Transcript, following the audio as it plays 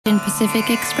in Pacific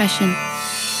expression.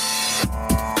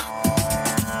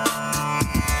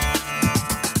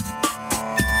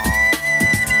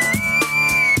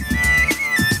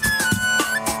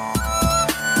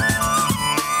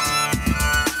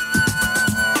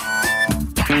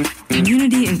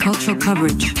 Community and cultural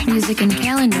coverage. Music and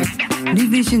calendar. New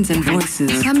visions and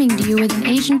voices. Coming to you with an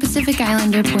Asian Pacific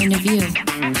Islander point of view.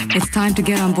 It's time to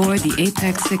get on board the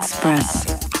Apex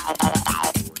Express.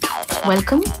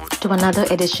 Welcome to another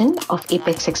edition of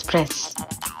Apex Express,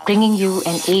 bringing you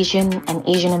an Asian and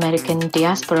Asian American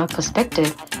diaspora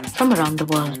perspective from around the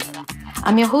world.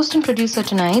 I'm your host and producer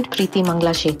tonight, Preeti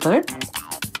Mangla-Shekhar.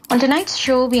 On tonight's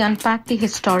show, we unpack the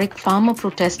historic farmer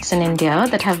protests in India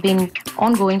that have been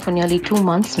ongoing for nearly 2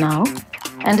 months now,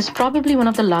 and is probably one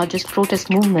of the largest protest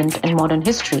movements in modern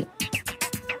history.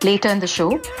 Later in the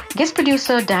show, guest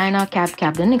producer Diana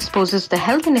Cabden exposes the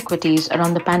health inequities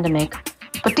around the pandemic,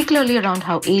 particularly around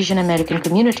how Asian American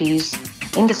communities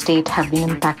in the state have been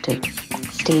impacted.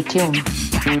 Stay tuned.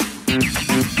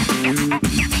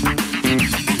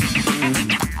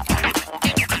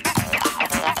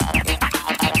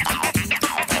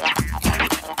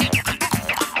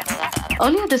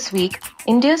 Earlier this week,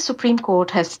 India's Supreme Court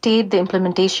has stayed the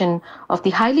implementation of the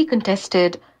highly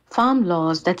contested farm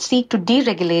laws that seek to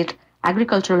deregulate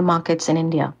agricultural markets in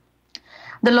India.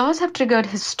 The laws have triggered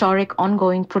historic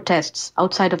ongoing protests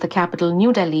outside of the capital,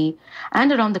 New Delhi,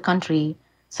 and around the country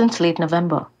since late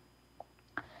November.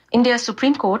 India's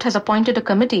Supreme Court has appointed a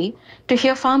committee to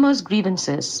hear farmers'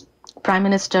 grievances. Prime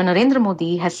Minister Narendra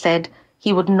Modi has said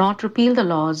he would not repeal the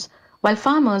laws, while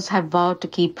farmers have vowed to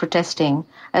keep protesting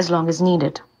as long as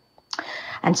needed.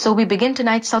 And so we begin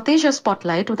tonight's South Asia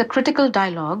Spotlight with a critical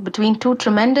dialogue between two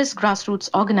tremendous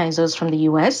grassroots organizers from the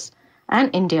US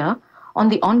and India on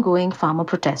the ongoing farmer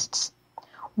protests.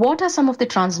 What are some of the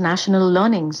transnational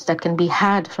learnings that can be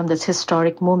had from this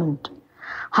historic moment?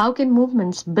 How can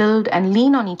movements build and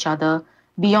lean on each other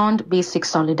beyond basic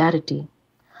solidarity?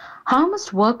 How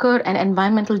must worker and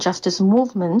environmental justice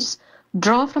movements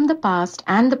draw from the past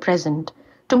and the present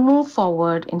to move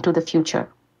forward into the future?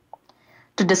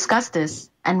 To discuss this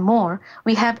and more,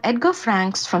 we have Edgar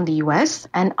Franks from the US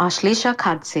and Ashlesha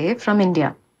Khadse from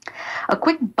India. A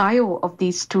quick bio of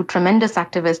these two tremendous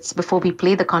activists before we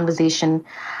play the conversation,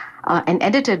 an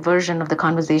edited version of the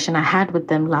conversation I had with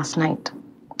them last night.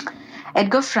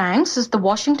 Edgar Franks is the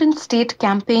Washington State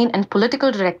Campaign and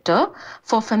Political Director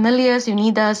for Familias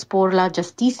Unidas por la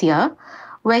Justicia,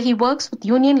 where he works with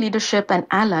union leadership and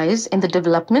allies in the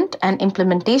development and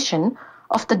implementation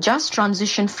of the Just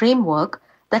Transition framework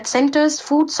that centers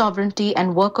food sovereignty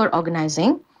and worker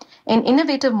organizing in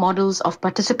innovative models of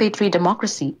participatory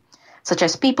democracy, such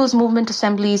as people's movement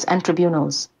assemblies and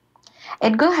tribunals.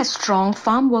 Edgar has strong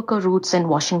farm worker roots in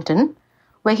Washington,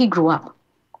 where he grew up.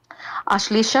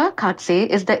 Ashlesha Khadse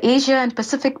is the Asia and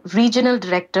Pacific Regional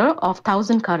Director of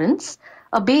Thousand Currents,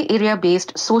 a Bay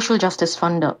Area-based social justice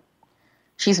funder.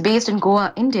 She's based in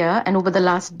Goa, India, and over the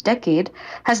last decade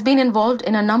has been involved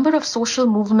in a number of social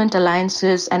movement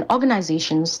alliances and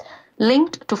organizations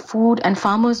linked to food and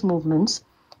farmers' movements,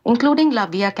 including La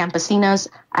Via Campesina's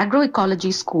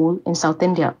agroecology school in South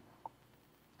India.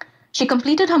 She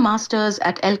completed her master's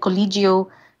at El Colegio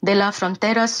de la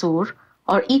Frontera Sur,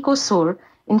 or ECOSUR,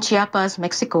 in Chiapas,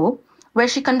 Mexico, where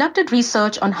she conducted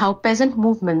research on how peasant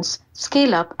movements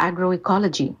scale up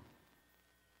agroecology.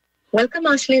 Welcome,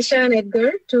 Ashlesha and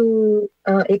Edgar, to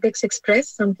Apex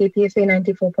Express on KPFA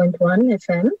 94.1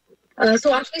 FM.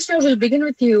 So, Ashlesha, we'll begin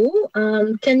with you.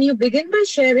 Can you begin by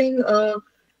sharing a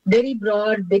very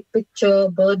broad, big picture,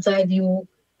 bird's eye view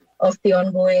of the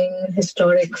ongoing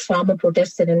historic farmer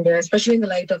protests in India, especially in the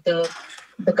light of the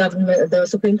government, the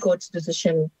Supreme Court's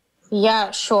decision?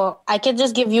 Yeah, sure. I can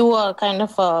just give you a kind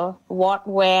of a what,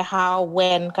 where, how,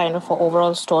 when kind of an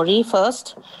overall story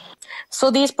first. So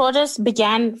these protests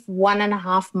began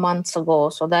 1.5 months ago.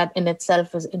 So that in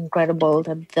itself is incredible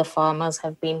that the farmers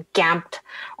have been camped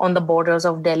on the borders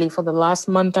of Delhi for the last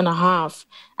month and a half.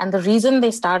 And the reason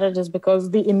they started is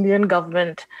because the Indian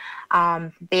government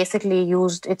basically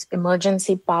used its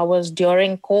emergency powers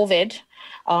during COVID.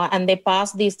 And they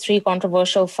passed these 3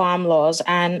 controversial farm laws.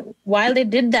 And while they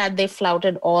did that, they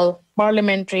flouted all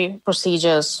parliamentary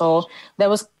procedures. So there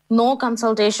was no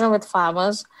consultation with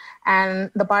farmers. And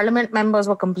the parliament members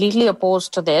were completely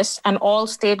opposed to this. And all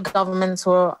state governments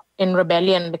were in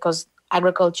rebellion because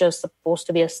agriculture is supposed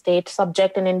to be a state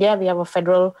subject in India. We have a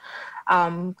federal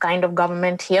kind of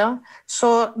government here.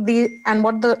 So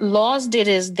what the laws did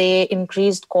is they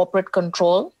increased corporate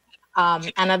control.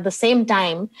 And at the same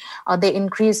time, they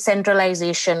increased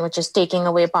centralization, which is taking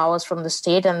away powers from the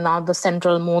state. And now the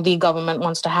central Modi government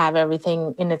wants to have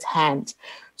everything in its hands.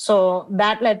 So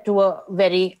that led to a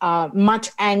very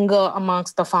much anger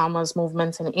amongst the farmers'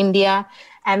 movements in India.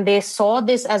 And they saw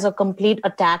this as a complete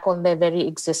attack on their very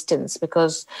existence,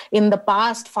 because in the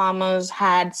past, farmers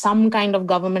had some kind of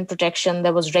government protection.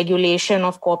 There was regulation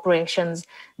of corporations.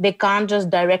 They can't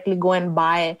just directly go and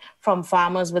buy from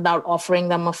farmers without offering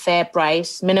them a fair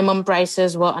price. Minimum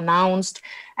prices were announced.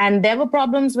 And there were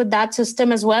problems with that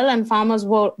system as well. And farmers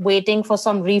were waiting for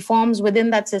some reforms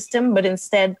within that system. But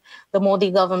instead, the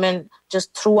Modi government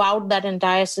just threw out that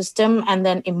entire system and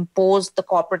then imposed the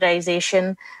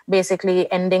corporatization,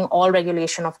 basically ending all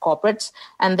regulation of corporates.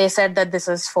 And they said that this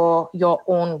is for your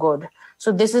own good.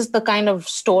 So this is the kind of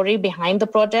story behind the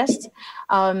protest.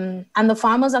 And the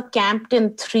farmers are camped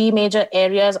in 3 major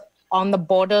areas on the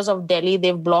borders of Delhi.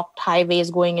 They've blocked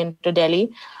highways going into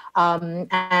Delhi.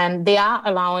 And they are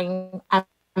allowing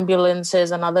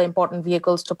ambulances and other important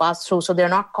vehicles to pass through. So they're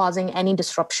not causing any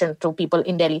disruption to people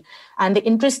in Delhi. And the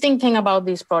interesting thing about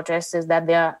these protests is that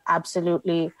they are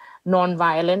absolutely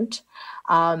non-violent.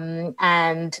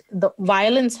 And the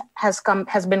violence has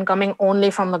been coming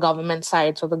only from the government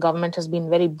side. So the government has been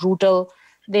very brutal.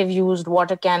 They've used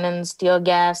water cannons, tear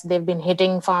gas. They've been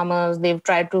hitting farmers. They've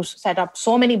tried to set up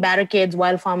so many barricades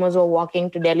while farmers were walking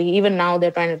to Delhi. Even now,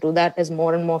 they're trying to do that as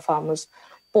more and more farmers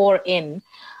pour in.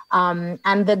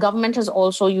 And the government has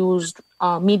also used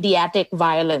mediatic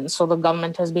violence. So the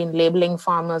government has been labeling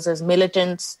farmers as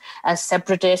militants, as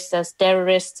separatists, as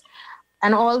terrorists,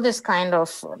 and all this kind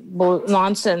of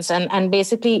nonsense. And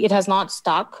basically, it has not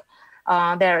stuck.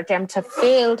 Their attempts have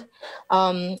failed.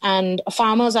 And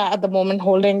farmers are at the moment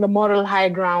holding the moral high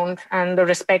ground and the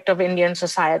respect of Indian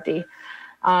society.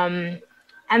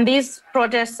 And these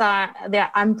protests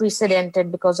they're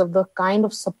unprecedented because of the kind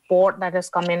of support that has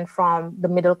come in from the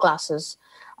middle classes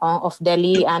of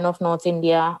Delhi and of North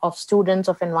India, of students,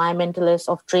 of environmentalists,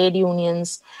 of trade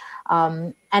unions.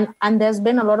 And there's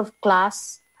been a lot of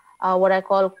class, what I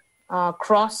call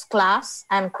cross-class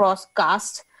and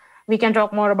cross-caste. We can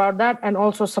talk more about that, and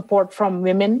also support from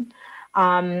women.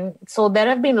 So there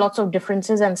have been lots of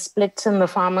differences and splits in the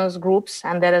farmers' groups,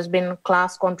 and there has been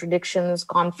class contradictions,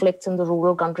 conflicts in the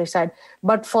rural countryside.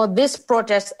 But for this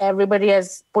protest, everybody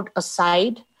has put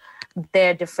aside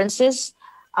their differences,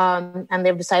 and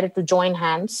they've decided to join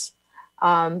hands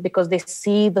because they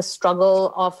see the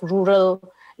struggle of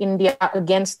rural India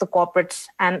against the corporates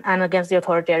and against the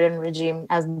authoritarian regime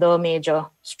as the major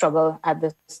struggle at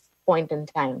this point in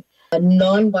time.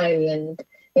 Non-violent,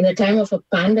 in a time of a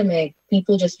pandemic,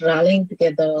 people just rallying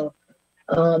together,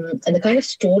 and the kind of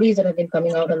stories that have been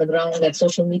coming out on the ground that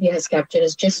social media has captured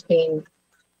has just been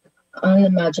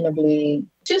unimaginably,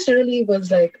 just really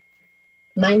was like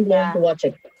mind-blowing to watch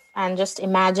it. And just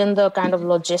imagine the kind of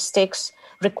logistics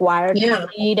required to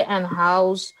feed and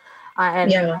house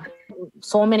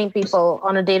so many people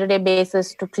on a day-to-day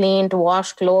basis, to clean, to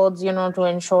wash clothes, to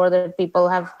ensure that people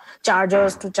have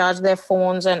chargers to charge their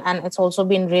phones. And it's also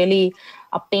been really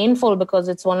painful because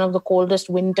it's one of the coldest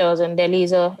winters, and Delhi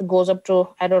goes up to,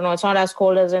 I don't know, it's not as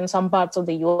cold as in some parts of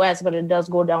the US, but it does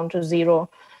go down to 0.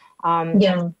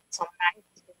 Sometimes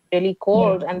it's really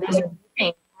cold and there's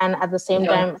rain, and at the same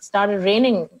time it started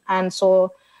raining. And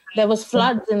so there was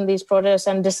floods in these protests.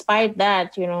 And despite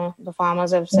that, the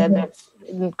farmers have said that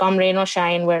come rain or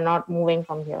shine, we're not moving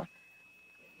from here.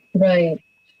 Right.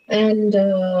 And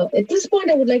at this point,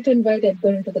 I would like to invite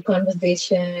Edgar into the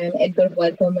conversation. Edgar,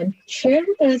 welcome, and share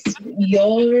with us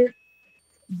your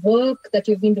work that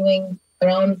you've been doing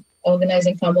around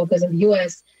organizing farm workers in the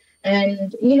US.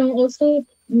 And, also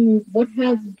what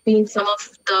have been some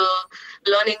of the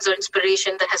learnings or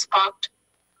inspiration that has sparked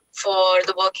for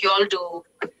the work you all do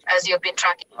as you've been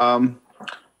tracking?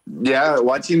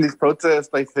 Watching these protests,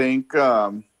 I think,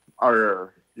 are,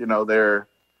 they're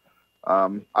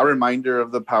a reminder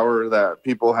of the power that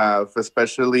people have,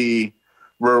 especially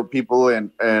rural people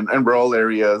in rural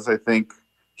areas. I think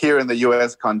here in the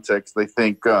U.S. context, I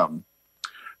think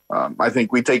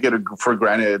we take it for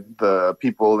granted, the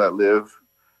people that live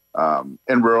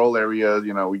in rural areas.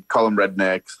 We call them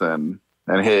rednecks and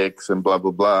hicks and blah,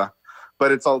 blah, blah.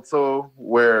 But it's also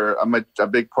where a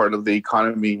big part of the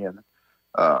economy and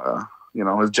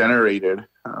is generated.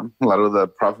 A lot of the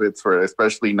profits for,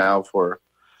 especially now for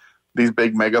these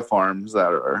big mega farms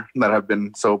that have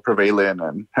been so prevalent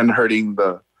and hurting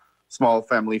the small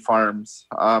family farms.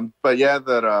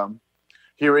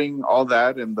 Hearing all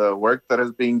that and the work that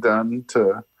is being done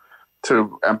to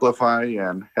amplify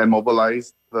and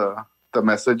mobilize the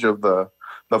message of the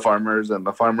farmers and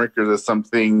the farm workers is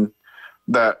something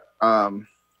that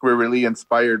we're really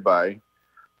inspired by,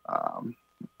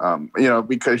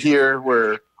 because here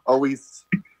we're always,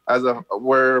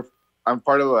 we're I'm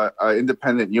part of a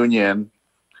independent union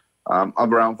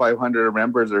of around 500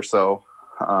 members or so.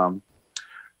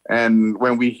 And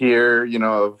when we hear,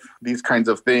 of these kinds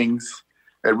of things,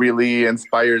 it really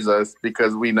inspires us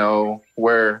because we know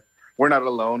we're not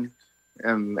alone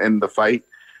in the fight,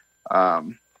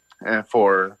 and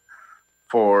for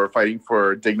fighting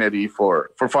for dignity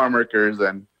for farm workers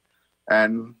and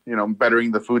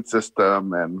bettering the food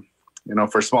system and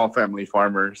for small family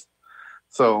farmers.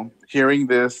 So hearing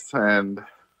this and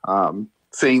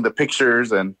seeing the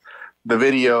pictures and the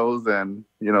videos and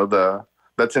the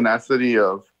tenacity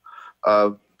of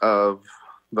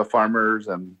the farmers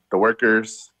and the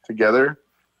workers together,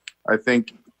 I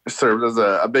think serves as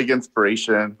a big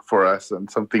inspiration for us and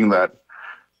something that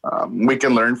we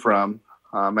can learn from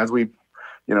as we,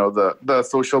 the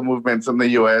social movements in the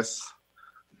U.S.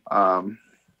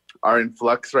 Are in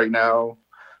flux right now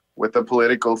with the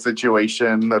political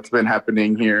situation that's been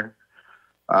happening here.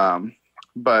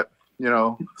 But,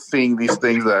 seeing these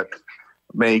things that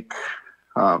make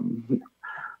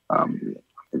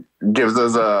gives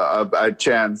us a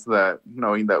chance that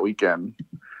knowing that we can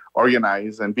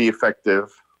organize and be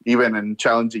effective even in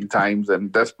challenging times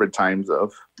and desperate times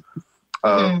of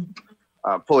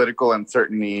political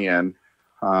uncertainty and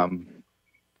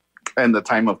the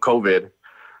time of COVID.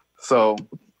 So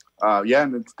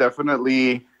and it's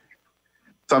definitely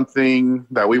something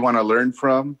that we want to learn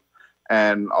from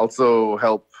and also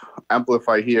help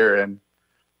amplify here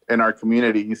in our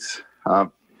communities.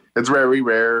 It's very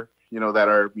rare, that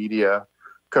our media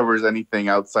covers anything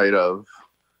outside of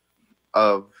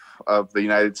the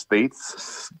United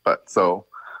States. But so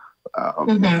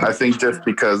I think just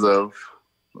because of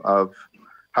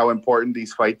how important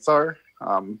these fights are,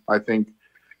 I think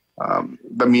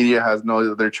the media has no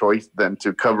other choice than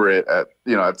to cover it at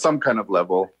some kind of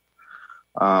level.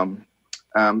 And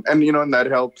that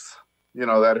helps,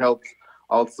 that helps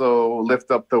also lift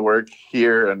up the work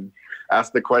here and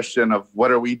ask the question of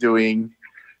what are we doing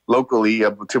locally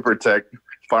to protect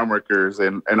farm workers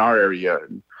in our area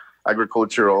and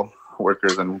agricultural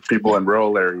workers and people in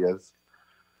rural areas.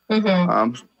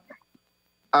 And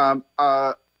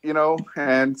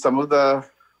some of the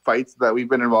fights that we've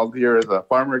been involved here as a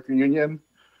farm worker union,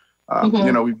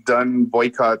 we've done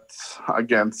boycotts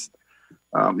against,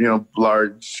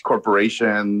 large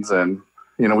corporations and,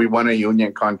 we won a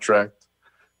union contract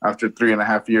after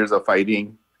 3.5 years of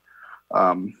fighting.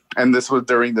 And this was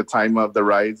during the time of the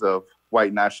rise of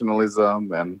white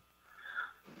nationalism and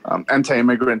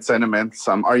anti-immigrant sentiments.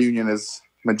 Our union is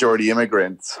majority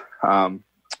immigrants.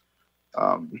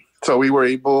 So we were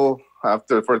able,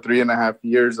 for 3.5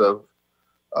 years of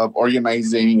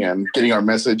organizing and getting our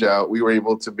message out, we were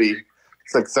able to be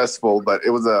successful. But it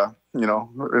was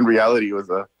in reality, it was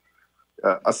a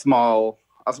small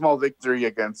victory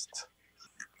against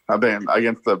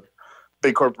the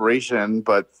big corporation.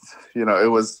 But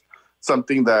it was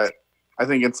something that I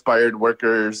think inspired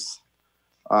workers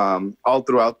all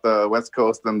throughout the West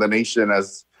Coast and the nation,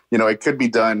 as it could be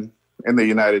done in the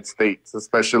United States,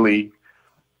 especially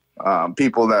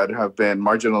people that have been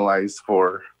marginalized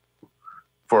for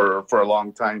a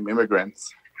long time,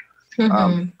 immigrants.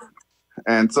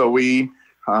 And so we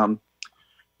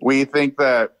think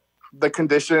that the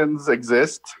conditions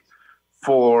exist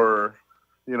for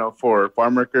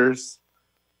farm workers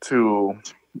to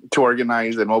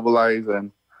organize and mobilize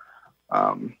and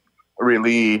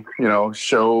really,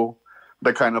 show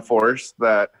the kind of force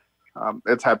that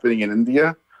it's happening in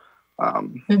India.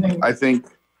 I think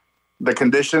the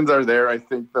conditions are there. I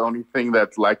think the only thing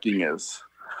that's lacking is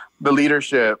the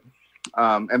leadership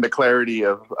and the clarity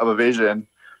of a vision,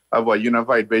 of a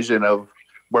unified vision of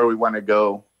where we want to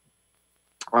go.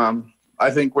 I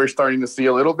think we're starting to see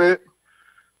a little bit,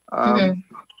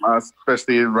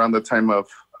 especially around the time of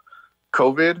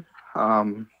COVID,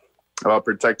 about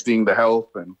protecting the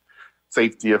health and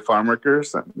safety of farm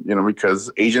workers, and,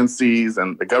 because agencies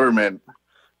and the government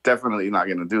definitely not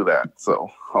going to do that.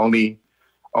 So only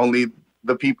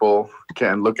the people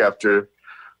can look after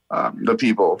the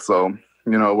people. So,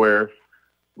 we're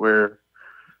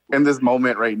in this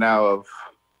moment right now of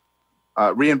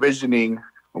re-envisioning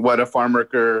what a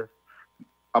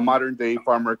modern day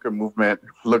farm worker movement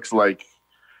looks like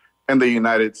in the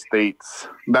United States.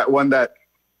 That one that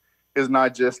is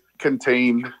not just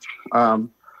contained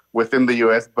within the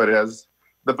U.S., but has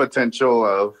the potential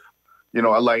of,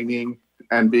 aligning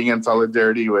and being in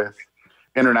solidarity with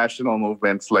international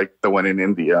movements like the one in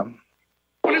India.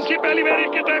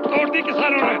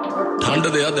 ਠੰਡ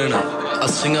ਦੇ ਆ ਦਿਨ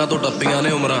 80 ਤੋਂ ਟੱਪੀਆਂ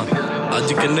ਨੇ ਉਮਰਾਂ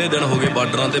ਅੱਜ ਕਿੰਨੇ ਦਿਨ ਹੋ ਗਏ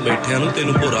ਬਾਰਡਰਾਂ ਤੇ ਬੈਠਿਆਂ ਨੂੰ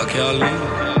ਤੈਨੂੰ ਭੋਰਾ ਖਿਆਲ ਨਹੀਂ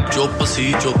ਚੁੱਪ ਸੀ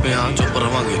ਚੁੱਪ ਹਾਂ ਚੁੱਪ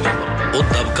ਰਵਾਂਗੇ ਉਹ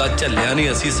ਦਬਕਾ ਝੱਲਿਆ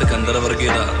ਨਹੀਂ ਅਸੀਂ ਸਿਕੰਦਰ ਵਰਗੇ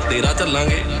ਦਾ ਤੇਰਾ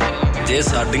ਝੱਲਾਂਗੇ ਜੇ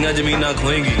ਸਾਡੀਆਂ ਜ਼ਮੀਨਾਂ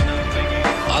ਖੋਏਗੀ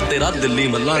ਆ ਤੇਰਾ ਦਿੱਲੀ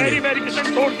ਮੱਲਾਂਗੇ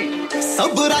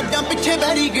ਸਭ ਰਾਜਾਂ ਪਿੱਛੇ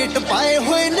ਬੈਰੀਗੇਟ ਪਾਏ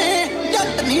ਹੋਏ ਨੇ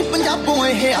ਜੱਟ ਨਹੀਂ ਪੰਜਾਬੋਂ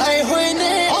ਇਹ ਆਏ ਹੋਏ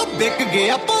ਨੇ ਉਹ ਵਿਕ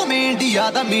ਗਿਆ ਭਾਵੇਂ ਇੰਡੀਆ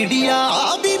ਦਾ ਮੀਡੀਆ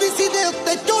ਆ BBC ਦੇ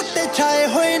ਉੱਤੇ ਝੋਟੇ ਛਾਏ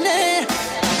ਹੋਏ ਨੇ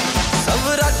ਸਭ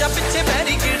ਰਾਜਾਂ ਪਿੱਛੇ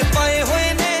ਬੈਰੀਗੇਟ ਪਾਏ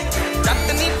ਹੋਏ ਨੇ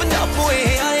ਜੱਟ ਨਹੀਂ ਪੰਜਾਬੋਂ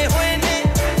ਇਹ ਆਏ ਹੋਏ ਨੇ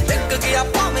ਵਿਕ ਗਿਆ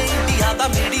ਭਾਵੇਂ ਇੰਡੀਆ ਦਾ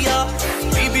ਮੀਡੀਆ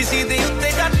BBC ਦੇ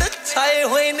ਉੱਤੇ ਜੱਟ ਛਾਏ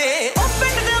ਹੋਏ ਨੇ ਉਹ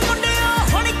ਪਿੰਡ ਦੇ ਮੁੰਡਿਆਂ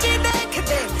ਹੁਣ ਕੀ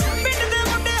ਦੇਖਦੇ ਪਿੰਡ ਦੇ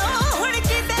ਮੁੰਡਿਆਂ ਹੁਣ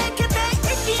ਕੀ ਦੇਖਦੇ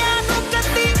ਇੱਕੀਆਂ ਨੂੰ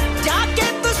ਕੱਤੀ ਜਾ ਕੇ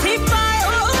ਤੁਸੀਂ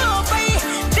ਪਾਇਓ ਬਈ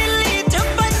ਦਿੱਲੀ ਚ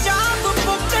ਪੰਜਾਬ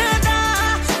ਪੁੱਕਦਾ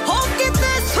ਹੋ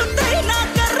ਕਿਤੇ ਸੁਣਦੇ ਨਾ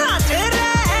ਘਰਾਂ ਚ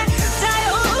ਰਹਿ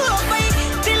ਜਾਇਓ ਬਈ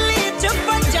ਦਿੱਲੀ ਚ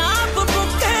ਪੰਜਾਬ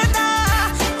ਪੁੱਕਦਾ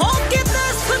ਹੋ ਕਿਤੇ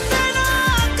ਸੁਣਦੇ ਨਾ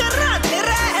ਘਰਾਂ ਚ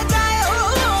ਰਹਿ ਜਾਇਓ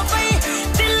ਬਈ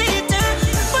ਦਿੱਲੀ ਚ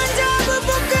ਪੰਜਾਬ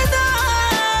ਪੁੱਕਦਾ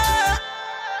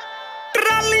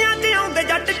ਟਰਾਲੀਆਂ ਤੇ ਆਉਂਦੇ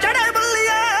ਜੱਟ ਚੜੇ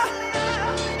ਬੱਲੀਏ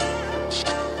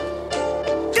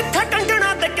ਕਿੱਥੇ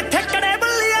ਕੰਗਣਾ ਤੇ ਕਿੱਥੇ ਕੜੇ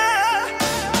ਬੱਲੀਏ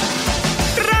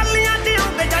ਟਰਾਲੀਆਂ ਤੇ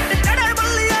ਆਉਂਦੇ ਜੱਟ ਚੜੇ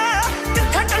ਬੱਲੀਏ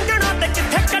ਕਿੱਥੇ ਕੰਗਣਾ ਤੇ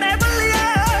ਕਿੱਥੇ ਕੜੇ ਬੱਲੀਏ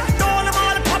ਢੋਲ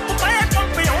ਮਾਲ ਫੱਪ ਪਏ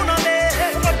ਕੰਬੇ ਉਹਨਾਂ ਦੇ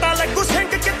ਪਤਾ ਲੱਗੂ ਸਿੰਘ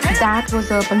ਕਿੱਥੇ That was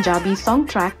a Punjabi song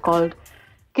track called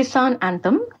Kisan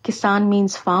Anthem. Kisan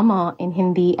means farmer in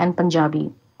Hindi and Punjabi.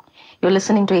 You're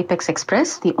listening to Apex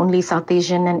Express, the only South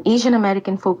Asian and Asian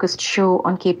American focused show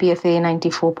on KPFA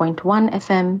 94.1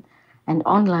 FM and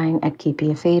online at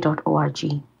kpfa.org.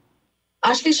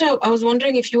 Ashlesha, I was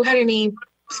wondering if you had any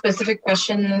specific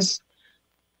questions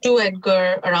to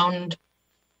Edgar around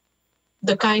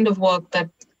the kind of work that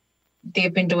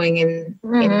they've been doing in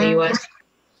the US.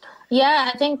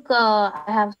 Yeah, I think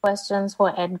I have questions for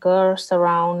Edgar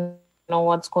surround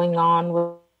what's going on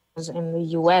in the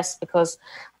US, because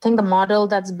I think the model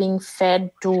that's being fed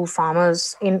to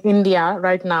farmers in India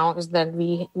right now is that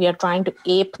we are trying to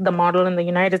ape the model in the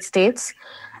United States.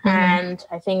 And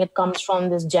I think it comes from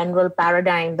this general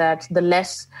paradigm that the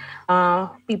less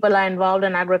people are involved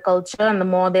in agriculture and the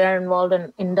more they are involved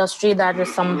in industry, that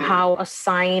is somehow a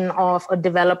sign of a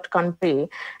developed country.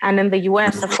 And in the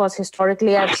US, of course,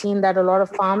 historically, I've seen that a lot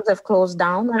of farms have closed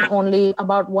down and only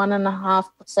about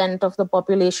 1.5% of the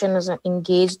population is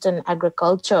engaged in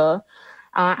agriculture.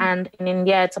 And in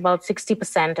India, it's about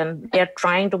 60%, and they're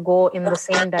trying to go in the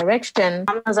same direction.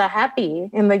 Farmers are happy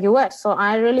in the US. So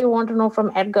I really want to know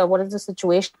from Edgar, what is the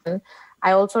situation?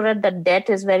 I also read that debt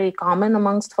is very common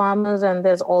amongst farmers, and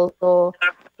there's also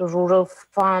the rural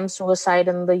farm suicide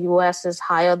in the US is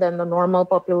higher than the normal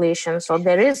population. So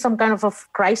there is some kind of a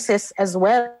crisis as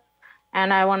well.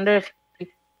 And I wonder if...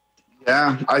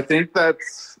 Yeah, I think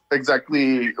that's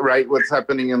exactly right, what's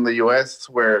happening in the US,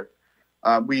 where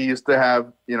we used to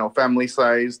have,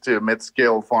 family-sized to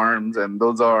mid-scale farms, and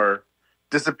those are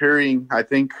disappearing. I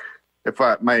think, if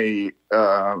my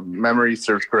memory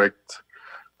serves correct,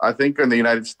 I think in the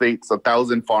United States,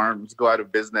 1,000 farms go out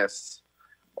of business,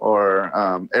 or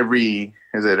every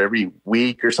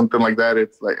week or something like that.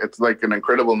 It's like an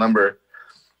incredible number,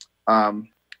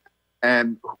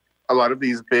 and a lot of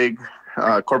these big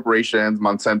corporations,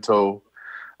 Monsanto,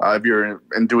 if you're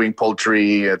in doing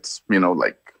poultry, it's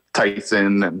like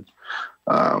Tyson and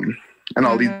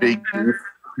all these big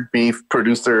beef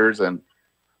producers, and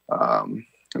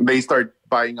they start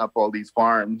buying up all these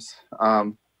farms.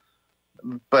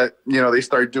 But they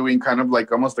start doing kind of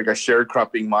like almost like a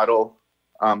sharecropping model,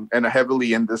 and a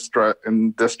heavily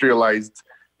industrialized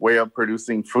way of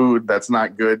producing food that's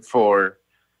not good for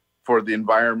the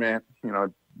environment.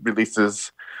 It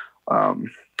releases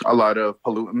a lot of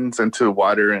pollutants into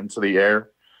water, into the air.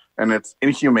 And it's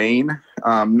inhumane,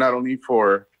 not only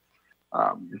for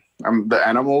the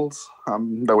animals,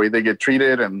 the way they get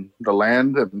treated, and the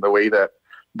land, and the way that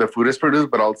the food is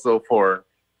produced, but also for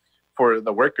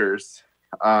the workers,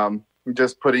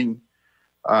 just putting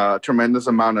a tremendous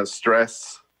amount of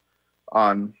stress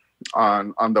on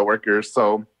the workers.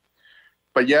 So,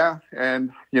 but yeah,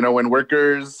 and when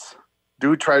workers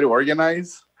do try to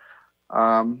organize,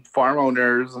 farm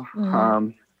owners,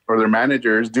 or their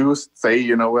managers do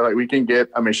say, we can get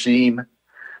a machine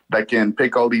that can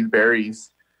pick all these berries.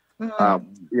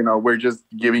 We're just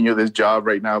giving you this job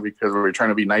right now because we're trying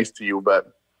to be nice to you.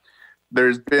 But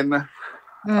there's been,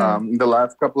 the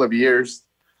last couple of years,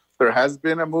 there has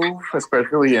been a move,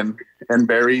 especially in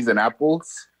berries and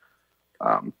apples,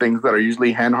 things that are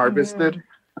usually hand harvested,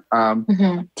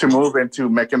 to move into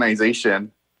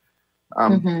mechanization,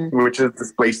 which is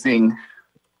displacing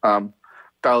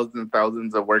thousands and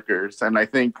thousands of workers. And I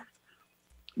think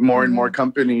more and more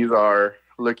companies are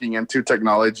looking into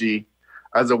technology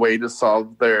as a way to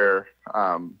solve their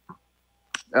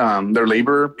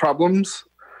labor problems.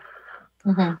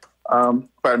 Mm-hmm.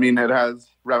 But I mean, it has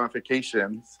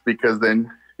ramifications because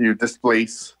then you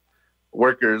displace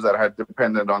workers that had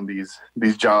depended on these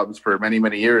jobs for many,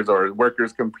 many years, or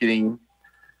workers competing,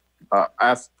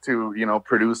 asked to,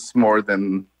 produce more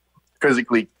than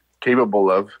physically capable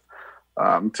of,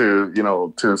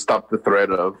 to stop the threat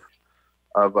of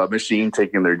a machine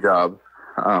taking their job.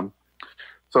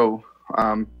 So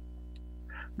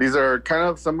these are kind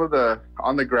of some of the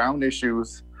on the ground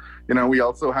issues. We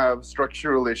also have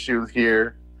structural issues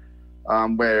here,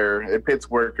 where it pits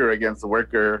worker against the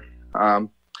worker,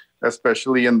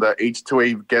 especially in the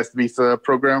H-2A guest visa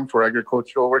program for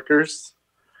agricultural workers,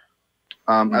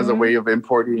 as a way of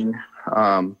importing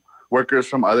workers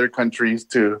from other countries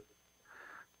to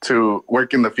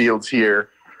work in the fields here,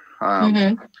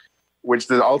 which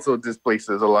also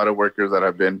displaces a lot of workers that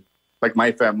have been, like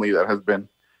my family, that has been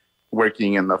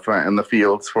working in the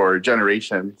fields for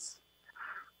generations.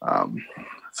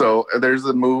 So there's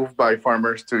a move by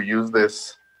farmers to use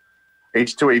this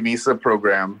H-2A visa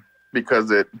program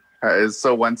because it is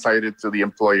so one-sided to the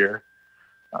employer,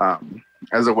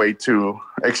 as a way to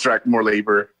extract more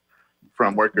labor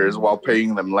from workers while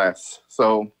paying them less.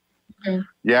 So,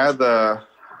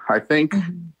 I think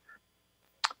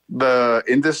the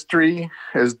industry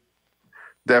is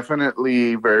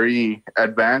definitely very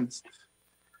advanced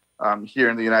here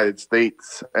in the United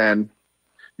States, and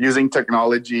using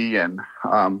technology and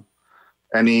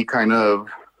any kind of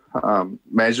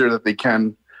measure that they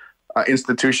can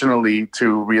institutionally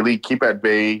to really keep at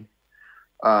bay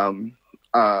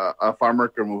a farm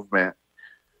worker movement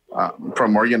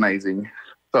from organizing.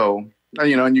 So,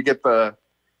 and you get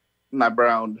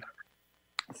around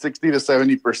 60 to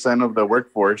 70% of the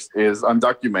workforce is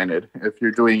undocumented if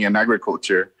you're doing in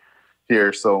agriculture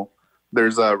here. So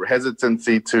there's a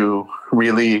hesitancy to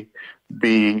really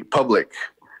be public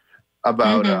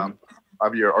about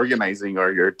of your organizing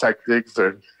or your tactics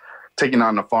or taking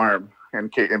on a farm,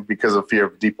 and because of fear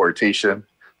of deportation.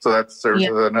 So that serves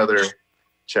as another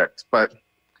check. But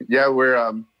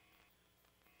we're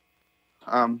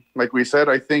like we said,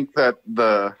 I think that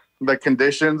the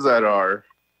conditions that are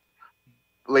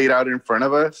laid out in front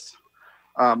of us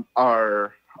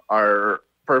are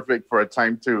perfect for a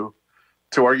time to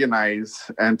organize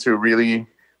and to really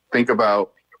think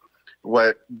about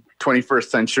what 21st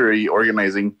century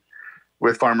organizing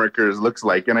with farm workers looks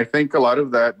like. And I think a lot of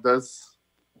that does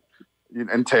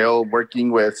entail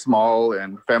working with small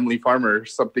and family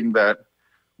farmers, something that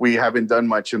we haven't done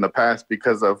much in the past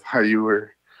because of how you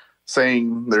were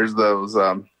saying there's those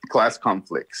class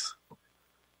conflicts.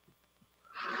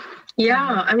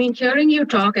 Yeah, I mean, hearing you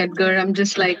talk, Edgar, I'm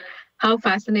just like, how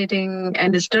fascinating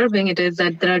and disturbing it is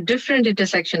that there are different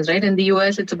intersections, right? In the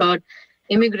US, it's about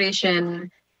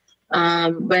immigration,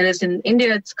 whereas in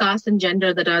India, it's caste and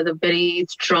gender that are the very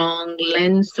strong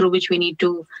lens through which we need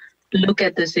to look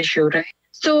at this issue, right?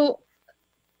 So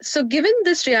given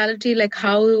this reality, like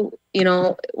how,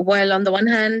 while on the one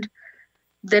hand,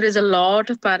 there is a lot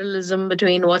of parallelism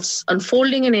between what's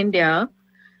unfolding in India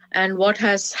and what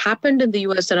has happened in the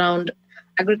US around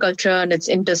agriculture and its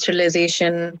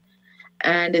industrialization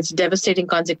and its devastating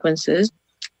consequences,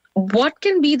 what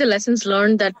can be the lessons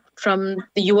learned that from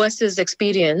the US's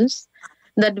experience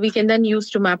that we can then use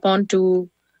to map on to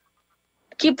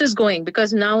keep this going?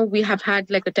 Because now we have had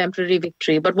like a temporary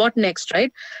victory, but what next,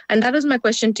 right? And that was my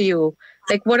question to you.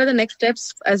 Like, what are the next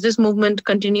steps as this movement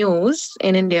continues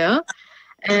in India?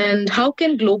 And how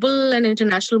can global and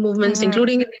international movements,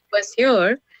 including in the US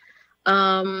here,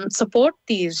 support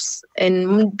these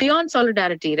and beyond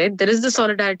solidarity, right? There is the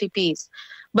solidarity piece,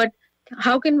 but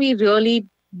how can we really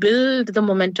build the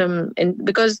momentum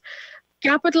because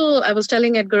capital, I was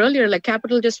telling Edgar earlier, like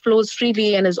capital just flows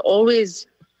freely and is always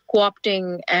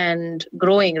co-opting and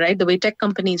growing, right? The way tech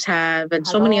companies have and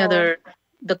so many other,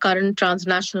 the current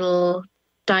transnational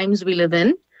times we live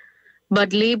in,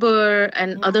 but labor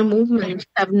and other movements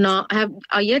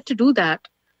are yet to do that.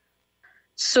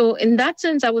 So in that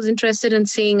sense, I was interested in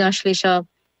seeing, Ashlesha,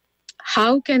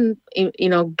 how can,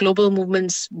 global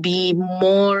movements be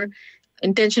more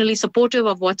intentionally supportive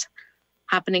of what's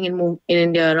happening in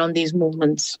India around these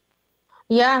movements?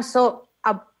 Yeah, so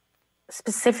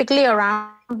specifically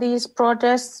around these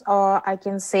protests, or I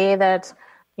can say that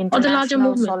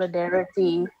international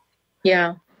solidarity.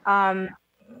 Yeah.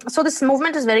 So this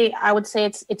movement is I would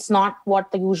say it's not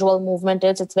what the usual movement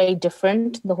is. It's very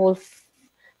different. The whole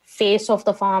face of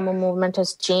the farmer movement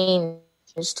has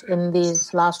changed in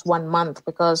these last 1 month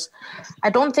because I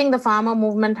don't think the farmer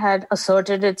movement had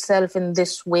asserted itself in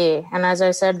this way. And as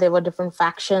I said, there were different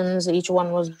factions. Each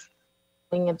one was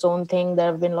doing its own thing. There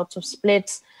have been lots of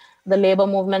splits. The labor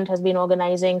movement has been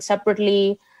organizing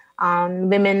separately.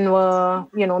 Women were,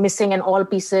 missing in all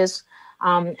pieces.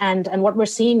 And what we're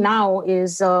seeing now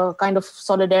is a kind of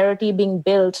solidarity being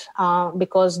built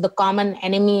because the common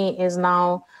enemy is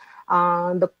now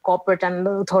the corporate and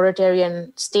the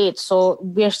authoritarian state. So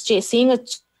we're seeing a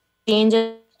change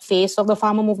in the face of the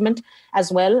farmer movement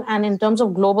as well. And in terms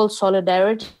of global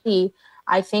solidarity,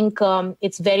 I think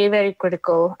it's very, very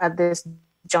critical at this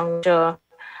juncture.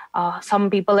 Some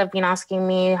people have been asking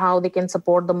me how they can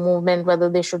support the movement, whether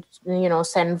they should,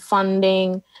 send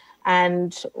funding.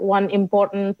 And one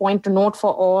important point to note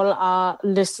for all our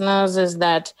listeners is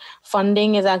that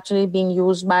funding is actually being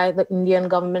used by the Indian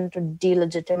government to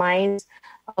delegitimize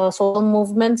social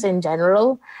movements in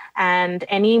general. And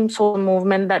any social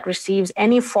movement that receives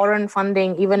any foreign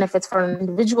funding, even if it's for an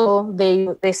individual,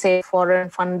 they say foreign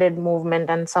funded movement,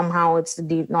 and somehow it's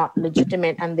not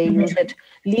legitimate, and they use it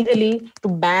legally to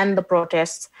ban the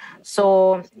protests.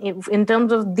 So in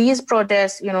terms of these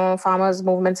protests, farmers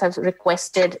movements have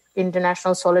requested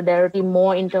international solidarity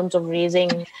more in terms of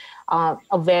raising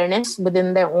awareness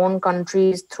within their own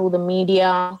countries through the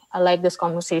media, like this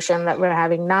conversation that we're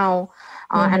having now.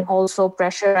 And also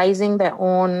pressurizing their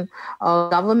own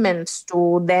governments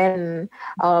to then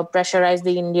pressurize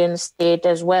the Indian state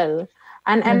as well.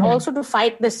 And also to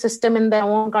fight this system in their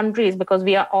own countries, because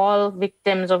we are all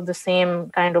victims of the same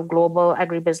kind of global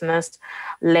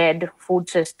agribusiness-led food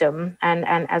system. And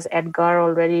as Edgar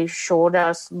already showed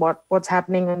us what's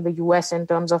happening in the US in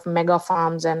terms of mega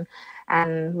farms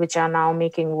and which are now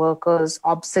making workers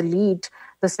obsolete,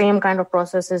 the same kind of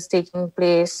process is taking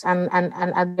place. And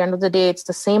at the end of the day, it's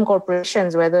the same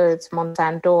corporations, whether it's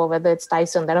Monsanto or whether it's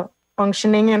Tyson, that are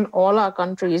functioning in all our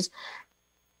countries,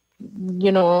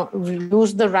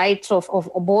 use the rights of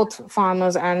both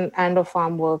farmers and of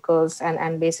farm workers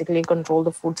and basically control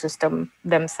the food system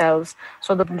themselves.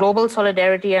 So the global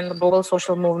solidarity and the global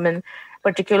social movement,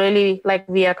 particularly like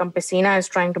Via Campesina is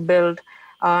trying to build,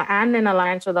 and in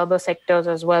alliance with other sectors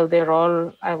as well, they're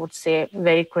all, I would say,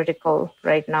 very critical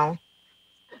right now.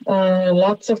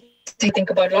 Lots of to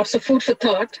think about, lots of food for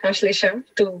thought, Ashlesha,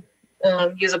 to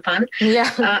use a pun.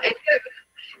 Yeah.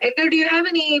 Edgar, do you have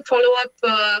any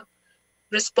follow-up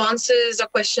responses or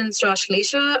questions to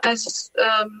Ashlesha as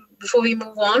before we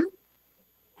move on?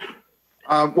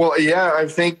 Well, yeah, I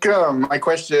think my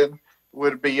question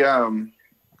would be,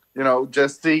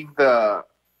 just seeing the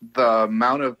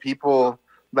amount of people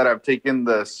that have taken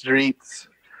the streets.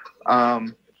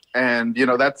 And,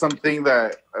 that's something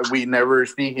that we never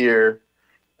see here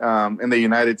in the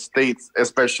United States,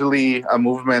 especially a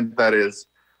movement that is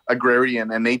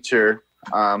agrarian in nature.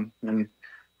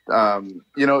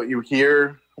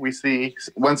 We see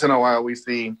once in a while, we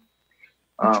see,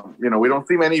 we don't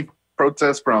see many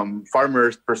protests from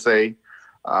farmers per se.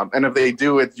 And if they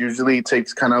do, it usually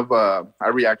takes kind of a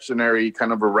reactionary,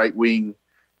 kind of a right-wing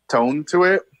tone to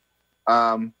it.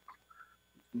 But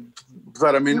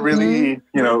I mean,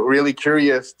 really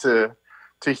curious to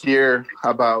hear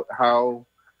about how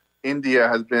India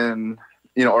has been,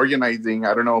 organizing,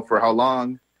 I don't know for how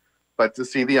long, but to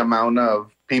see the amount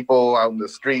of people out in the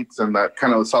streets and that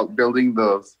kind of building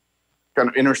those kind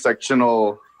of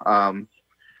intersectional, that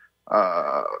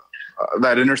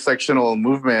intersectional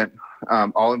movement,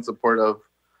 all in support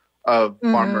of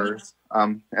farmers.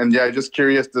 And yeah, just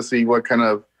curious to see what kind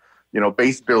of,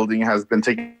 base building has been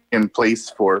taking place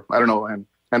for, I don't know,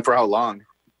 and for how long.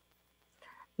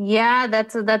 Yeah,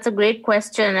 that's a great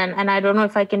question, and I don't know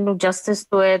if I can do justice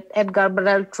to it, Edgar, but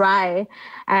I'll try.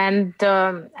 And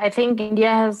I think India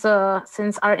has,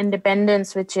 since our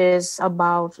independence, which is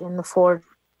about in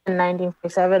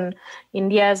 1947,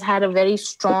 India has had a very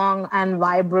strong and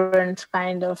vibrant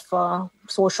kind of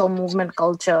social movement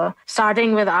culture,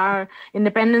 starting with our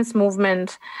independence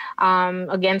movement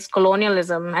against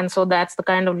colonialism. And so that's the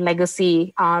kind of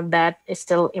legacy that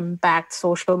still impacts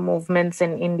social movements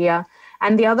in India.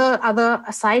 And the other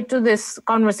side to this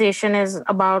conversation is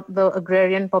about the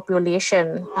agrarian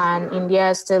population. And India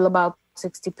is still about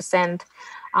 60%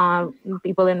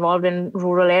 people involved in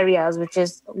rural areas, which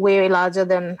is way larger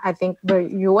than, I think, the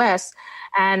US.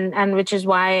 And which is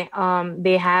why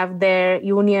they have their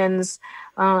unions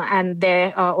and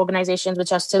their organizations,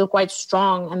 which are still quite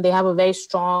strong. And they have a very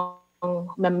strong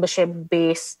membership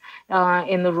base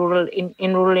in rural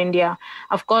India.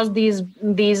 Of course, these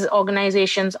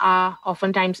organizations are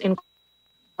oftentimes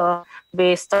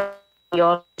based on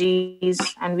ideologies,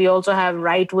 and we also have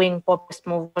right-wing populist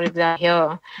movements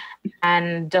here,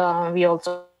 and we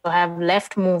also have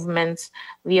left movements.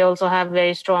 We also have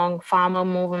very strong farmer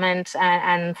movements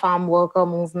and farm worker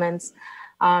movements.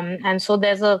 And so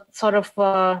there's a sort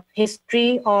of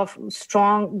history of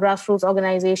strong grassroots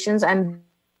organizations and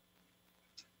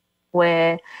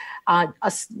where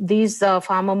these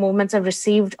farmer movements have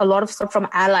received a lot of support from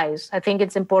allies. I think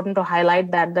it's important to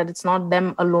highlight that it's not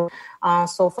them alone.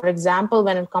 So, for example,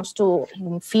 when it comes to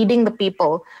feeding the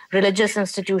people, religious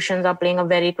institutions are playing a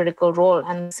very critical role,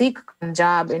 and Sikh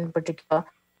Punjab in particular.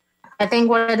 I think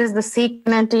what is the Sikh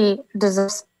community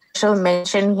deserves special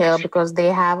mention here because they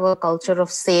have a culture of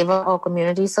seva or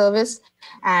community service,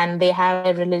 and they have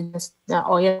a religious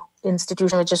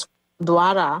institution which is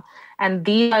Dwara, and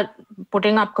these are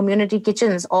putting up community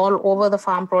kitchens all over the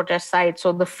farm protest site.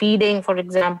 So the feeding, for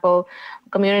example,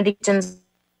 community kitchens,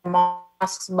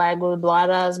 mosques, by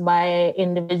gurudwaras, by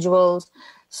individuals.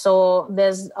 So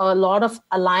there's a lot of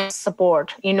alliance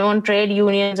support. And trade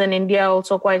unions in India are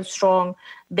also quite strong.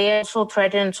 They also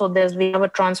threaten. So we have a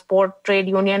transport trade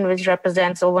union which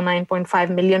represents over 9.5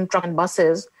 million truck and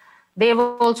buses. They've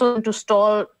also to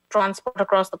stall transport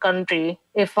across the country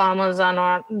if farmers are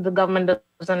not, the government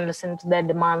doesn't listen to their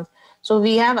demands. So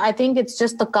I think it's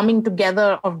just the coming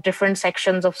together of different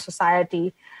sections of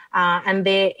society, and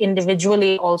they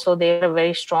individually also, they have a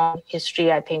very strong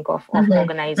history, I think, of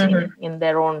organizing in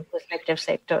their own respective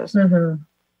sectors.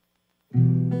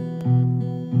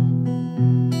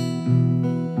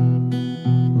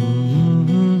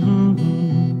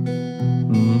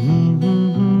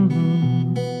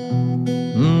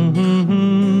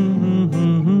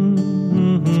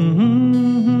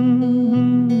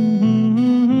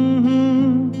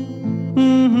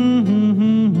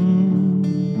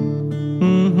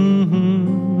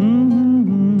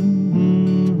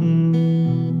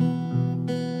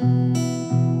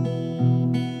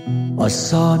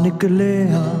 असा निकले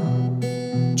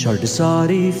छड़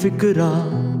सारी फिकरा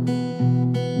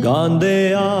गांदे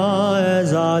आए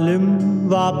जालिम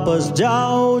वापस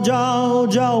जाओ जाओ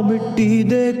जाओ मिट्टी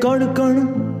दे कण कण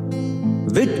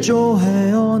विचों है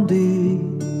आंदी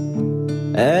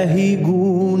ऐही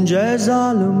गूंज है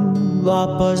जालिम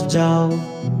वापस जाओ।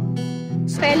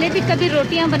 पहले भी कभी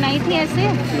रोटियां बनाई थी ऐसे?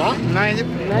 नहीं,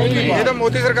 ये तो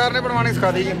मोदी सरकार ने बनवानी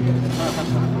सिखा दी है।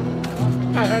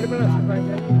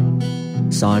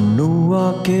 सानू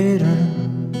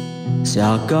आकेरन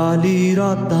स्याकाली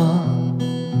राता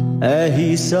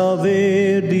ऐही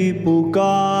सवेर दी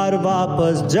पुकार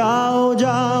वापस जाओ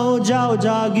जाओ जाओ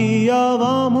जागी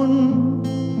अवामुन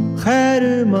खैर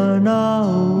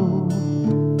मनाओ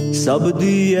सब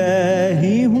दी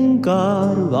ऐही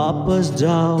हुंकार वापस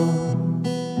जाओ।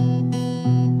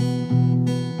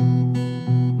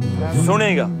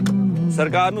 सुनेगा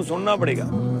सरकार नू सुनना पड़ेगा।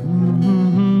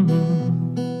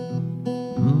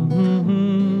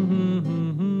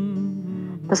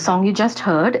 The song you just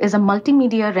heard is a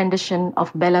multimedia rendition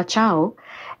of Bella Ciao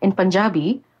in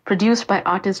Punjabi, produced by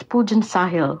artist Poojan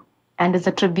Sahil, and is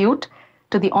a tribute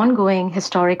to the ongoing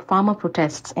historic farmer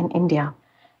protests in India.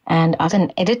 And as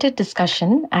an edited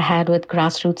discussion I had with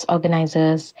grassroots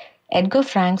organizers Edgar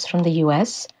Franks from the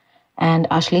US and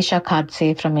Ashlesha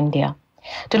Khadse from India.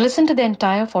 To listen to the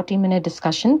entire 40-minute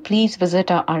discussion, please visit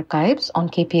our archives on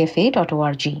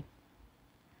kpfa.org.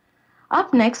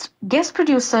 Up next, guest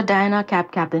producer Diana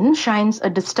Kapkabin shines a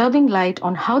disturbing light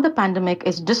on how the pandemic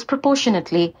is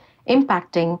disproportionately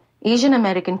impacting Asian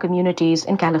American communities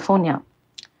in California.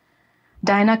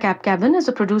 Diana Kapkabin is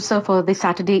a producer for the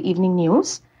Saturday Evening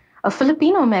News. A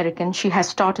Filipino American, she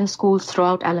has taught in schools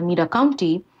throughout Alameda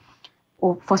County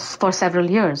for several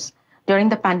years. During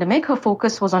the pandemic, her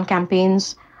focus was on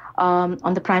campaigns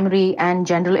on the primary and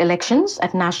general elections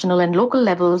at national and local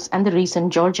levels and the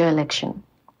recent Georgia election.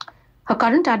 Her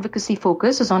current advocacy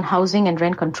focus is on housing and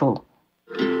rent control.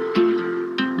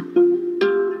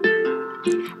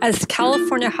 As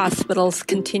California hospitals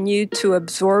continue to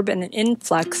absorb an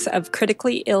influx of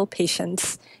critically ill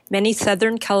patients, many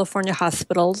Southern California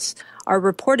hospitals are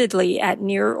reportedly at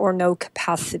near or no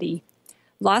capacity.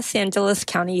 Los Angeles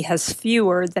County has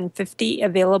fewer than 50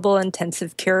 available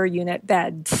intensive care unit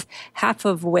beds, half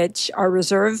of which are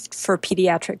reserved for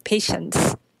pediatric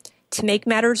patients. To make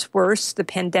matters worse, the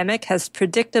pandemic has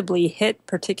predictably hit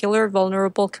particular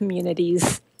vulnerable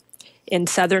communities in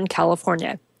Southern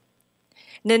California.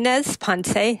 Ninez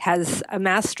Ponce has a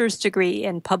master's degree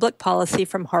in public policy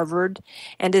from Harvard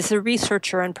and is a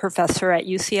researcher and professor at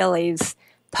UCLA's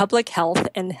Public Health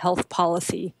and Health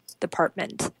Policy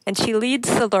Department, and she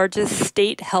leads the largest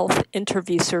state health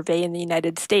interview survey in the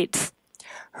United States.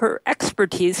 Her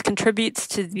expertise contributes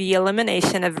to the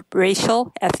elimination of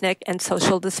racial, ethnic, and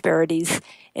social disparities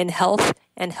in health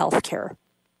and healthcare.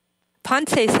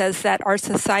 Ponce says that our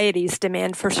society's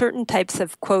demand for certain types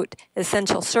of, quote,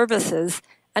 essential services,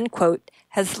 unquote,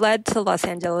 has led to Los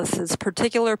Angeles'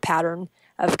 particular pattern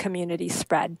of community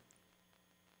spread.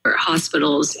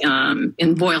 Hospitals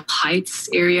in Boyle Heights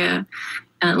area,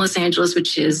 Los Angeles,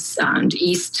 which is the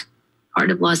east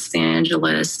part of Los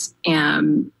Angeles,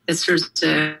 and it serves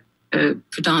a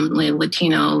predominantly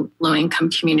Latino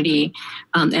low-income community,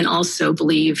 and also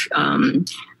believe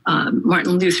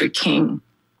Martin Luther King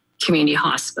Community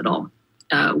Hospital,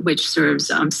 which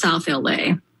serves South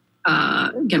LA,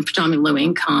 again, predominantly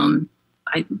low-income,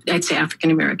 I'd say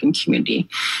African-American community.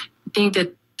 I think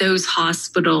that those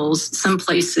hospitals, some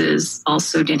places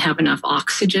also didn't have enough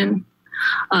oxygen.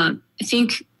 I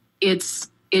think it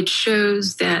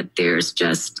shows that there's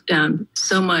just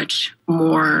so much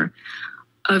more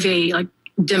of a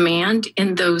demand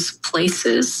in those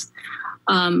places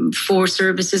for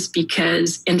services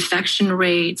because infection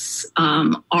rates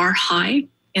are high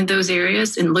in those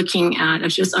areas. And I'm looking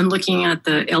at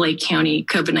the LA County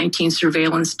COVID-19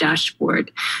 surveillance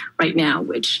dashboard right now,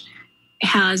 which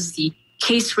has the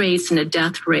case rates and the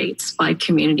death rates by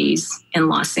communities in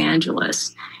Los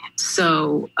Angeles.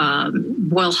 So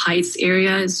Boyle Heights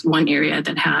area is one area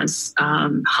that has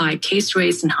high case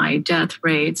rates and high death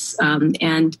rates.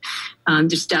 And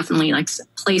there's definitely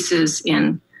places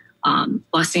in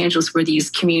Los Angeles where these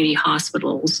community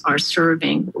hospitals are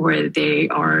serving, where they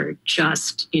are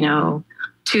just,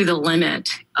 to the limit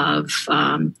of,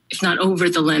 if not over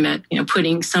the limit,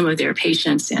 putting some of their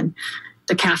patients in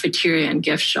the cafeteria and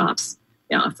gift shops,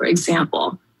 for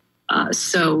example.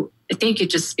 So I think it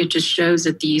just shows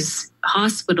that these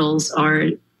hospitals are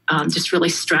just really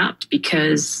strapped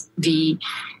because the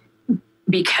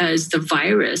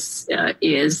virus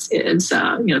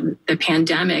the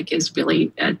pandemic is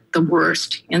really at the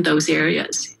worst in those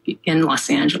areas in Los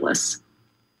Angeles.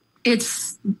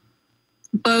 It's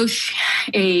both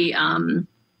a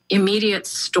immediate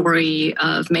story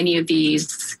of many of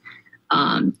these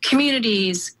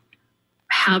communities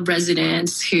have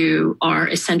residents who are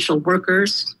essential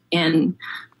workers in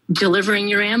delivering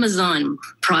your Amazon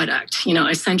product,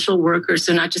 essential workers,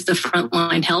 so not just the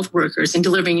frontline health workers, and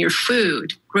delivering your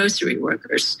food, grocery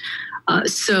workers.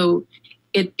 So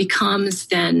it becomes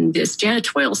then this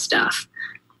janitorial staff.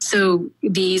 So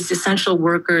these essential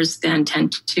workers then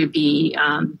tend to be,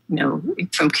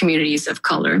 from communities of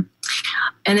color.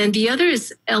 And then the other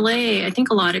is LA. I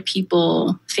think a lot of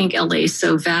people think LA is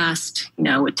so vast,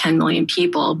 with 10 million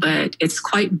people, but it's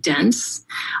quite dense.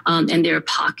 And there are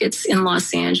pockets in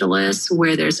Los Angeles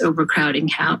where there's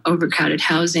overcrowded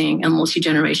housing and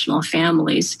multi-generational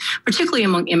families, particularly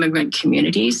among immigrant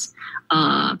communities,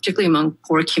 particularly among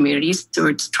poor communities. So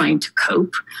it's trying to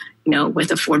cope, with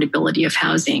affordability of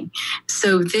housing.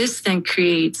 So this then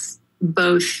creates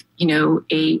both,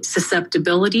 a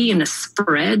susceptibility and a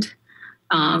spread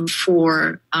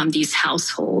for these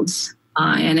households.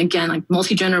 And again,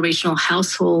 multi-generational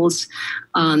households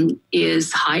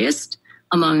is highest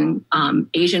among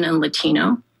Asian and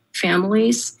Latino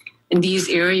families. And these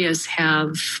areas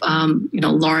have,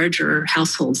 larger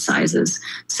household sizes.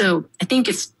 So I think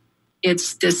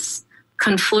it's this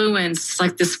confluence,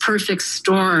 this perfect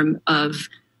storm of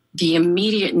the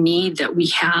immediate need that we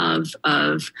have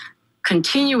of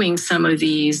continuing some of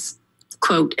these,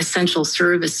 quote, essential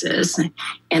services,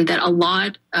 and that a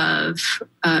lot of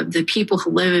the people who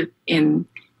live in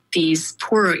these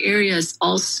poorer areas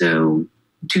also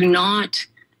do not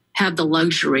have the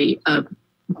luxury of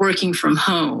working from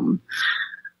home.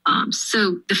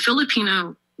 So the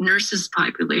Filipino nurses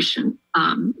population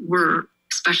were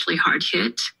especially hard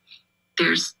hit.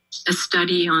 There's a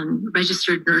study on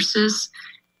registered nurses,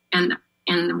 and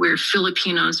where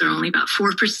Filipinos are only about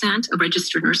 4% of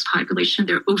registered nurse population,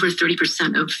 they're over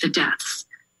 30% of the deaths.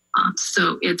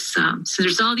 So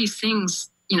there's all these things,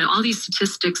 all these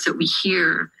statistics that we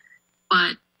hear,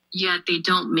 but yet they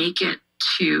don't make it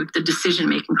to the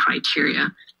decision-making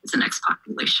criteria as the next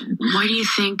population. Why do you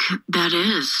think that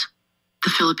is? The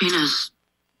Filipinos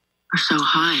are so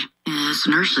high as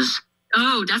nurses.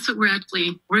 Oh, that's what we're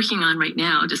actually working on right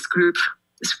now, this group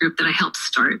that I helped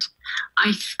start.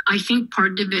 I think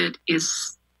part of it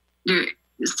is there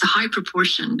is a high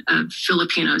proportion of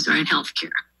Filipinos are in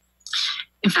healthcare.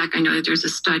 In fact, I know that there's a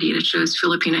study that shows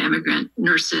Filipino immigrant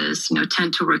nurses,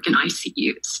 tend to work in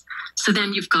ICUs. So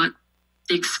then you've got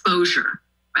the exposure,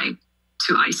 right,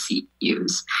 to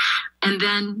ICUs. And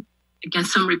then, again,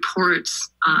 some reports,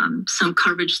 some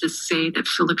coverage that say that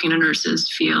Filipino nurses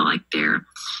feel like they're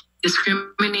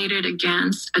discriminated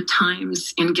against at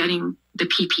times in getting the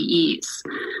PPEs.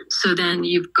 So then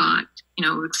you've got,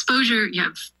 exposure, you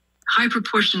have high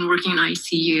proportion working in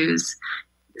ICUs,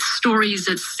 stories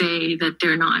that say that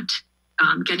they're not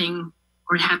getting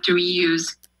or have to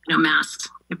reuse, masks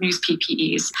use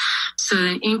PPEs. So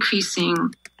then increasing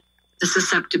the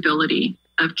susceptibility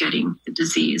of getting the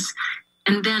disease.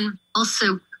 And then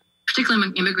also, particularly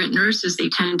among immigrant nurses, they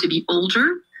tend to be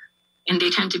older. And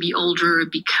they tend to be older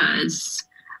because,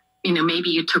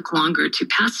 maybe it took longer to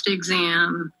pass the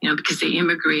exam, because they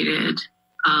immigrated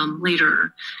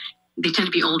later. They tend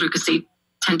to be older because they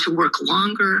tend to work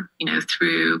longer,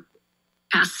 through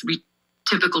past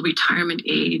typical retirement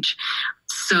age.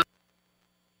 So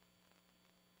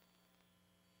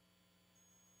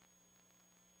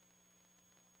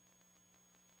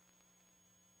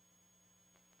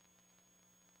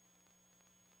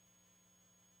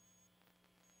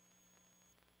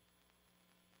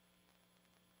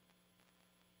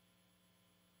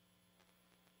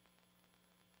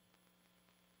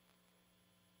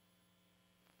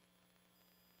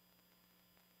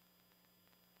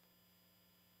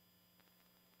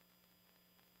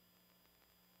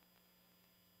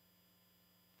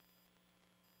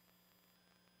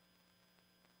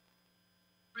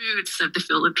roots of the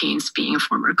Philippines being a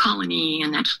former colony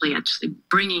and actually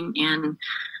bringing in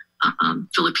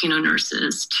Filipino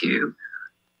nurses to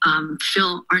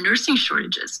fill our nursing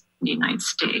shortages in the United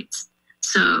States.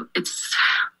 So it's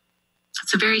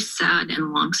a very sad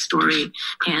and long story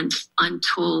and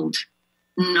untold,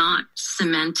 not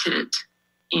cemented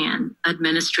in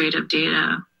administrative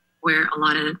data where a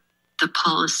lot of the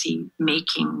policy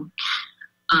making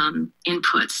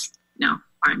inputs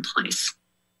are in place.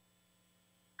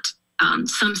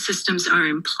 Some systems are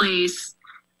in place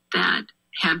that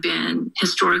have been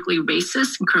historically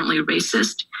racist and currently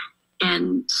racist.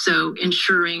 And so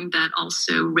ensuring that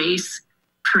also race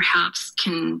perhaps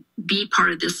can be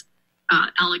part of this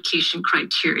allocation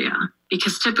criteria,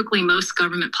 because typically most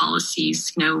government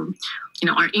policies,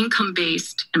 are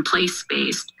income-based and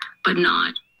place-based, but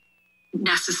not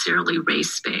necessarily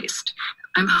race-based.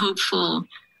 I'm hopeful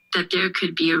that there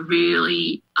could be a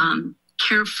really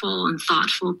careful and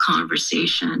thoughtful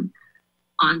conversation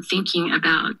on thinking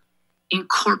about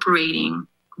incorporating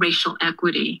racial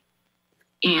equity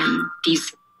in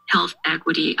these health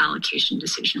equity allocation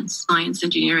decisions. Science,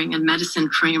 engineering, and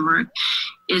medicine framework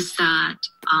is that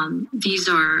these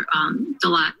are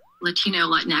the Latino,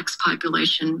 Latinx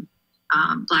population,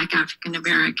 Black African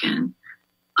American,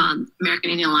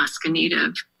 American Indian, Alaska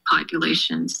Native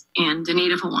populations, and the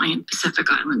Native Hawaiian Pacific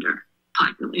Islander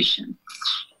population.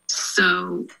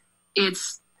 So it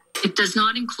does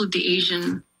not include the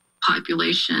Asian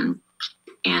population.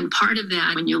 And part of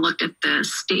that, when you look at the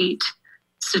state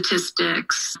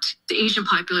statistics, the Asian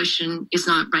population is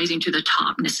not rising to the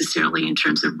top necessarily in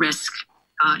terms of risk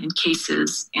in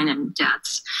cases and in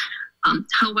deaths.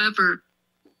 However,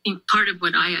 part of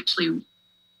what I actually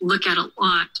look at a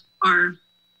lot are,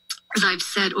 as I've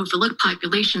said, overlooked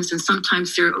populations, and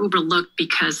sometimes they're overlooked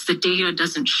because the data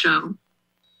doesn't show,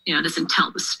 doesn't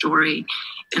tell the story.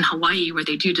 In Hawaii, where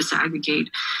they do disaggregate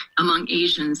among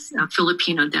Asians,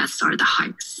 Filipino deaths are the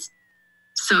highest.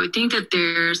 So I think that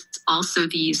there's also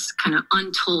these kind of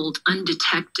untold,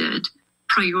 undetected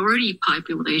priority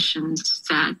populations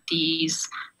that these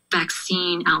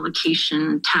vaccine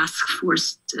allocation task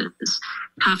forces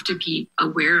have to be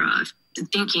aware of,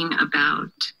 and thinking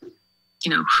about,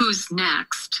 who's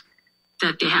next,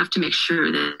 that they have to make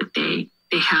sure that they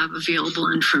have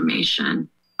available information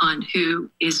on who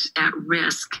is at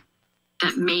risk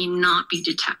that may not be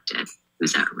detected,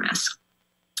 who's at risk.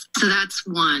 So that's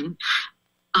one.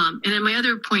 And then my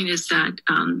other point is that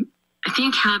I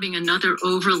think having another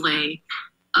overlay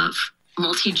of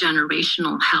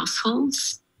multi-generational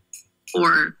households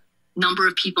or number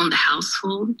of people in the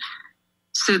household,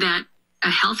 so that a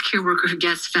healthcare worker who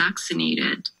gets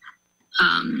vaccinated,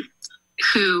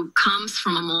 who comes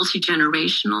from a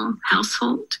multi-generational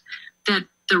household, that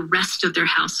the rest of their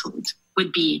household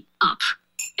would be up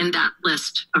in that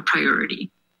list of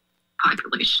priority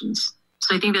populations.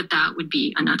 So I think that would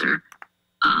be another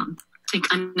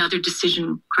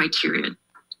decision criteria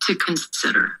to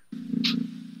consider.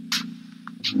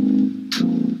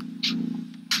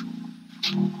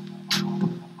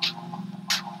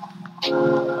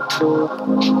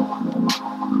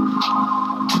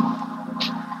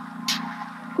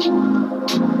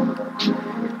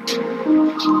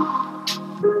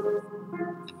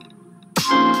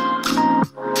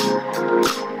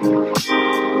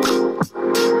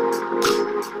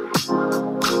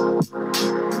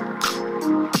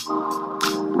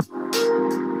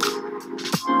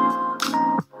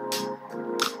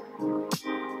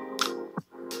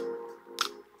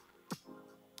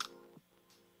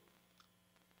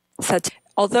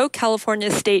 Although California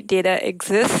state data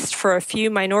exists for a few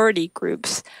minority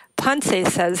groups, Ponce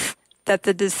says that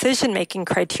the decision-making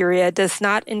criteria does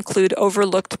not include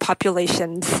overlooked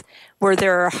populations where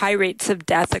there are high rates of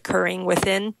death occurring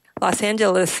within Los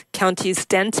Angeles County's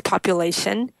dense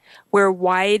population, where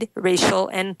wide racial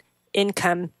and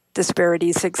income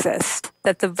disparities exist,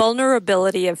 that the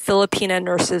vulnerability of Filipina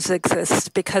nurses exists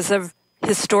because of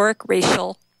historic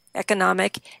racial,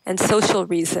 economic, and social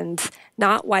reasons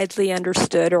not widely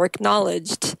understood or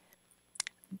acknowledged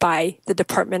by the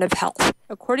Department of Health.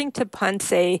 According to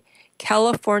Ponce,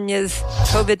 California's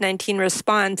COVID-19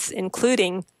 response,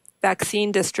 including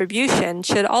vaccine distribution,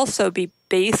 should also be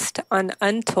based on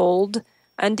untold,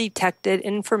 undetected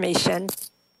information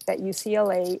that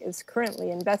UCLA is currently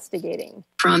investigating.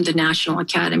 From the National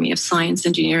Academy of Science,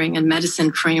 Engineering, and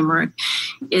Medicine framework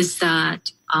is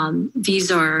that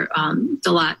these are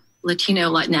the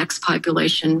Latino, Latinx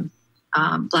population,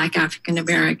 Black African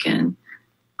American,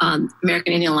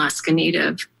 American Indian, Alaska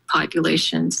Native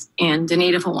populations, and the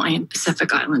Native Hawaiian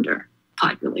Pacific Islander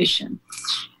population.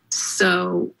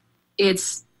 So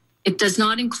it does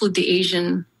not include the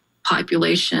Asian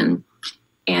population.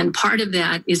 And part of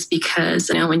that is because,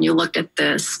 when you look at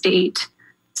the state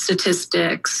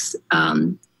statistics,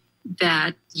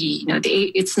 that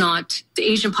it's not, the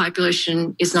Asian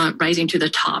population is not rising to the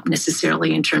top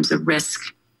necessarily in terms of risk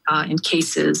in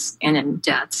cases and in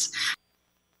deaths.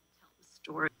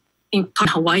 In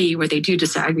Hawaii, where they do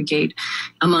disaggregate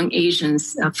among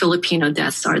Asians, Filipino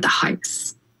deaths are the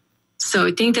highest. So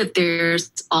I think that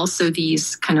there's also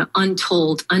these kind of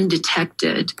untold,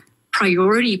 undetected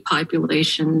priority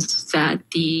populations that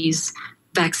these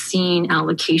vaccine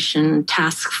allocation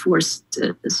task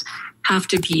forces have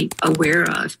to be aware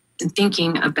of and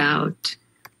thinking about,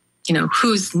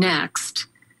 who's next,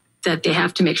 that they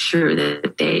have to make sure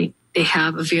that they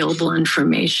have available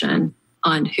information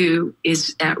on who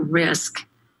is at risk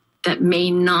that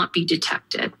may not be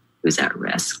detected, who's at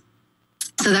risk.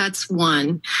 So that's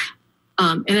one.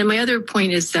 And then my other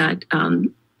point is that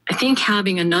I think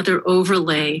having another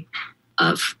overlay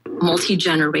of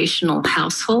multi-generational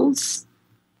households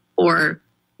or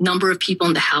number of people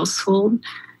in the household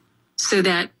so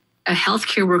that a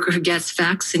healthcare worker who gets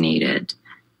vaccinated,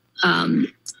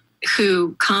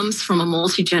 who comes from a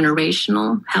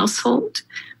multi-generational household,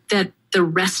 that the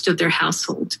rest of their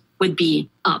household would be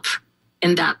up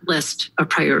in that list of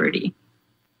priority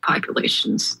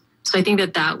populations. So I think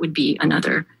that would be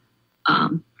another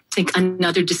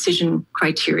decision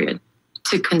criteria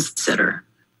to consider.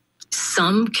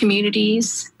 Some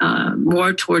communities,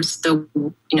 more towards the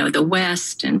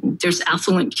West, and there's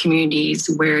affluent communities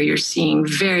where you're seeing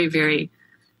very, very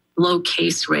low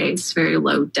case rates, very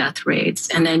low death rates,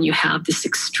 and then you have this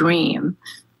extreme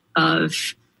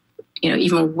of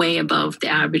even way above the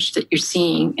average that you're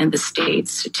seeing in the state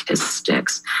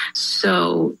statistics.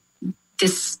 So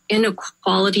this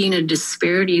inequality and the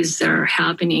disparities that are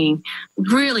happening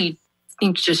really, I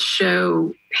think, just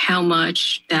show how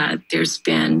much that there's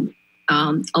been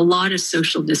a lot of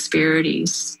social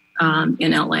disparities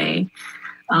in LA,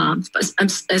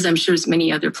 as I'm sure as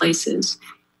many other places.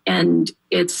 And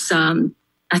it's, I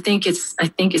think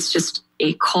it's just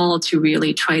a call to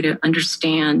really try to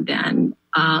understand then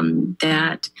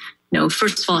that,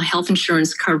 first of all, health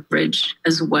insurance coverage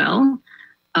as well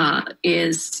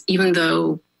is, even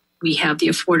though we have the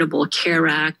Affordable Care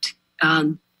Act,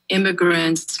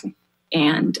 immigrants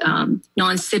and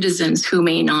non-citizens who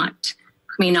may not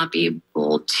be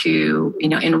able to,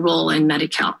 enroll in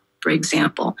Medi-Cal, for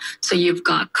example. So you've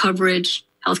got coverage,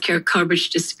 healthcare coverage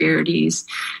disparities.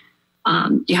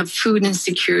 You have food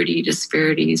insecurity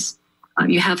disparities.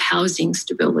 You have housing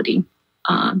stability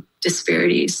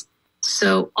disparities.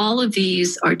 So all of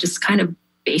these are just kind of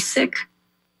basic,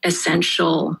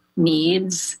 essential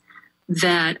needs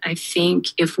that I think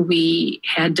if we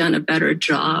had done a better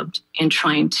job in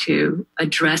trying to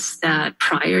address that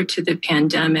prior to the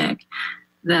pandemic,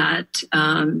 that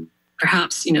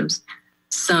perhaps,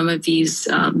 some of these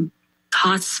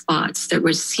hot spots that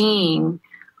we're seeing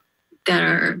that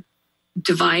are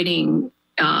dividing,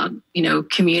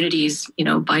 communities,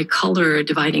 by color,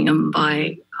 dividing them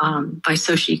by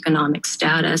socioeconomic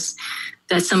status,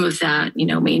 that some of that,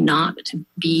 may not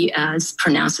be as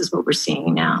pronounced as what we're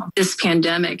seeing now. This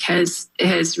pandemic has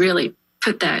really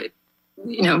put that,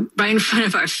 right in front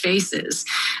of our faces.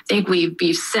 I think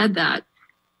we've said that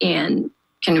in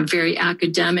kind of very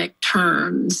academic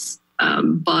terms,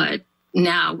 but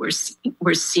now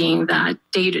we're seeing that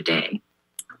day to day.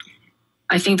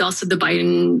 I think also the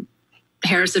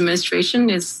Biden-Harris administration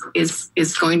is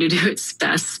going to do its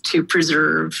best to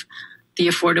preserve the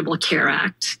Affordable Care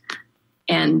Act,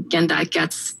 and that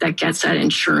gets at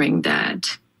ensuring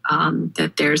that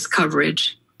that there's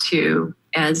coverage to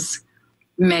as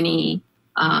many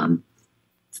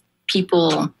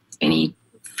people, many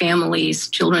families,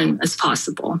 children as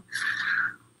possible.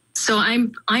 So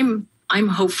I'm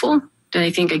hopeful that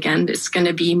I think, again, it's going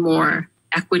to be more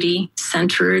equity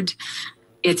centered.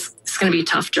 It's going to be a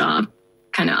tough job,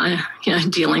 kind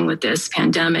of dealing with this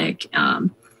pandemic.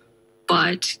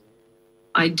 But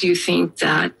I do think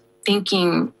that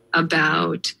thinking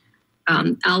about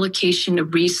allocation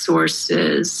of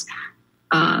resources,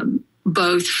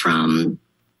 both from,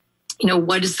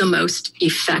 what is the most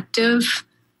effective,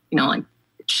 like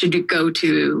should it go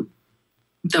to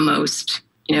the most,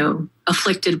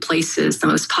 afflicted places, the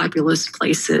most populous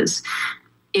places,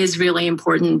 is really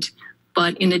important.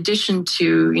 But in addition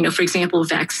to, for example,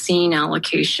 vaccine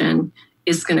allocation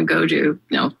is going to go to,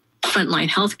 frontline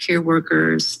healthcare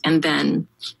workers and then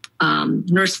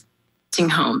nursing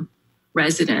home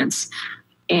residents,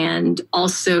 and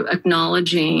also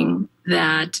acknowledging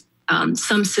that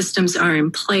some systems are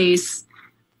in place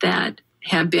that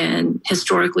have been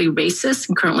historically racist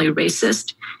and currently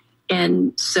racist.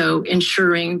 And so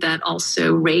ensuring that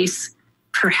also race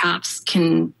perhaps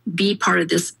can be part of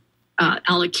this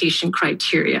allocation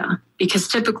criteria, because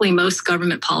typically most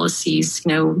government policies,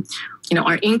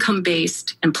 are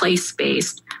income-based and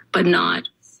place-based, but not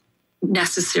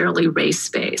necessarily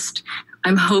race-based.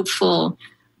 I'm hopeful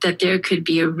that there could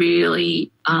be a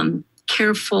really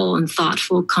careful and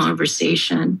thoughtful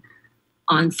conversation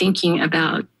on thinking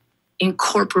about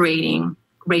incorporating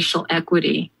racial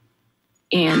equity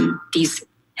in these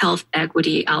health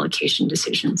equity allocation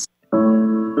decisions.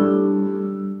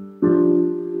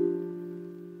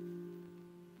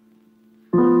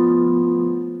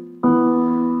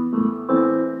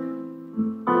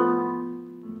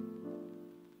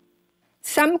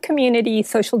 Some community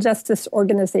social justice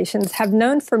organizations have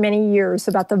known for many years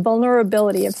about the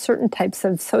vulnerability of certain types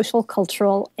of social,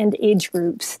 cultural, and age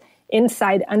groups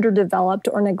inside underdeveloped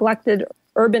or neglected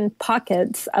urban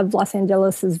pockets of Los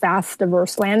Angeles' vast,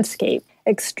 diverse landscape.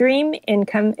 Extreme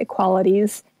income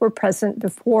inequalities were present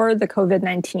before the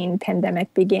COVID-19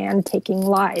 pandemic began taking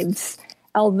lives.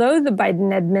 Although the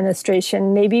Biden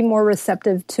administration may be more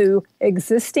receptive to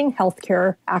existing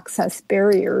healthcare access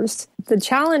barriers, the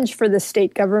challenge for the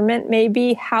state government may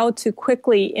be how to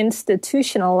quickly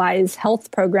institutionalize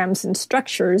health programs and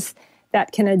structures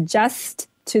that can adjust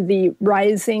to the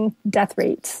rising death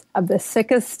rates of the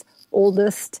sickest,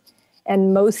 oldest,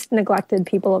 and most neglected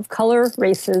people of color,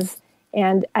 races,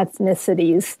 and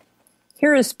ethnicities.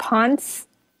 Here is Ponce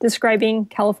describing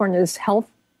California's health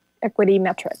equity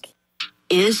metric.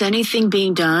 Is anything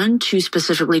being done to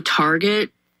specifically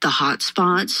target the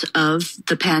hotspots of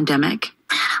the pandemic?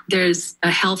 There's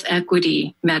a health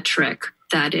equity metric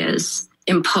that is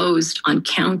imposed on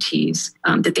counties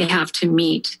that they have to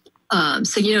meet.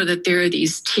 So that there are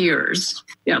these tiers,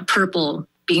 purple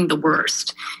being the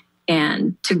worst.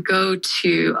 And to go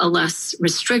to a less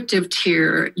restrictive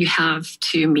tier, you have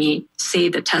to meet, say,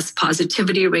 the test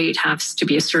positivity rate has to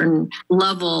be a certain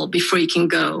level before you can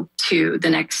go to the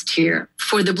next tier.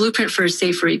 For the Blueprint for a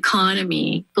Safer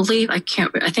Economy, I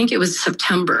think it was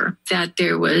September, that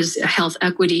there was a health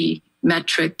equity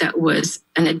metric that was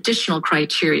an additional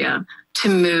criteria to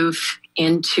move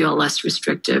into a less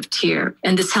restrictive tier.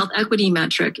 And this health equity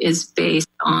metric is based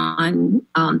on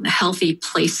Healthy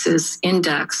Places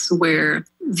Index, where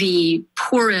the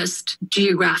poorest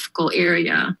geographical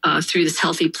area through this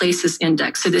Healthy Places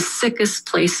Index, so the sickest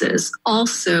places,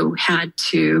 also had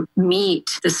to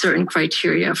meet the certain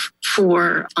criteria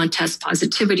on test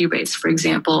positivity rates, for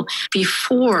example,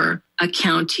 before a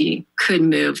county could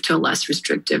move to a less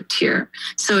restrictive tier.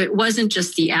 So it wasn't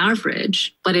just the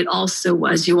average, but it also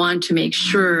was, you wanted to make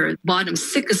sure bottom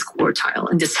sickest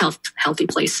quartile in this healthy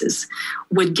places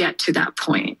would get to that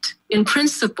point. In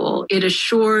principle, it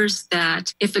assures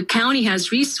that if a county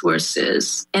has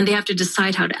resources and they have to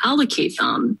decide how to allocate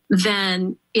them,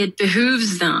 then it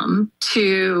behooves them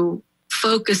to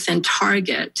focus and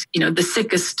target, the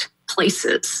sickest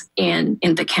places in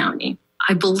the county.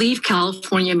 I believe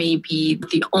California may be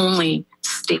the only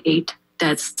state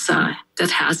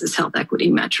that has this health equity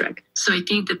metric. So I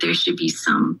think that there should be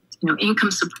some,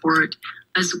 income support,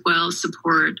 as well as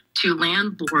support to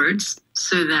landlords,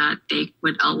 so that they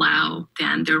would allow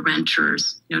then their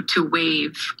renters, to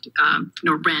waive,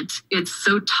 rent. It's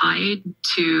so tied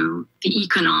to the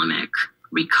economic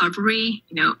recovery,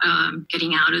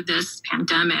 getting out of this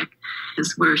pandemic,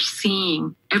 as we're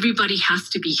seeing everybody has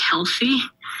to be healthy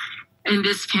in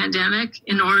this pandemic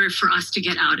in order for us to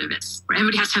get out of it.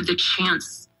 Everybody has to have the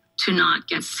chance to not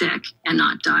get sick and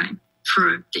not die,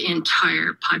 for the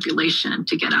entire population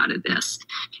to get out of this.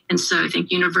 And so I think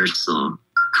universal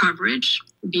coverage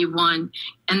be one.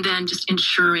 And then just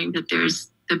ensuring that there's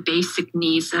the basic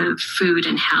needs of food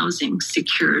and housing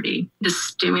security. The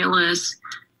stimulus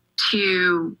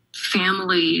to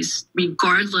families,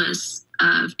 regardless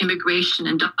of immigration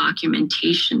and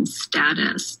documentation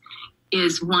status,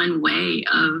 is one way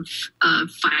of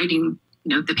fighting,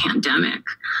 the pandemic.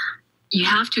 You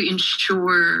have to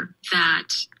ensure that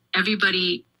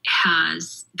everybody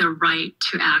has the right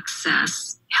to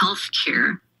access health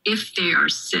care if they are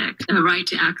sick, the right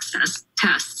to access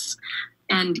tests.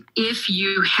 And if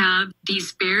you have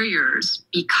these barriers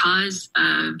because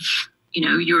of,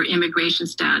 your immigration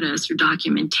status or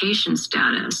documentation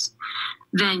status,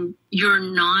 then you're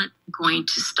not going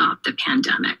to stop the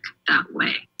pandemic that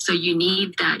way. So you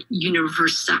need that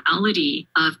universality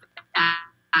of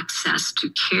access to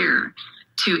care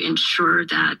to ensure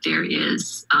that there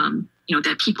is,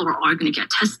 that people are going to get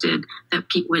tested, that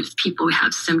if people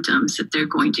have symptoms, that they're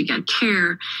going to get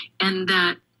care, and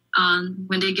that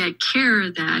when they get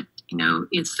care, that,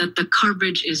 it's that the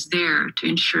coverage is there to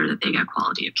ensure that they get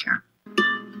quality of care.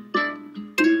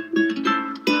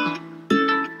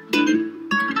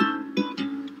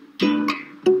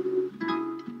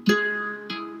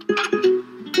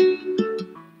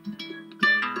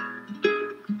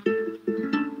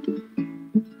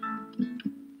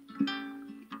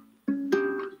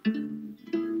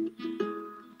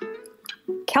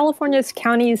 California's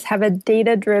counties have a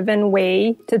data-driven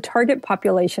way to target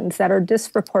populations that are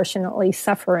disproportionately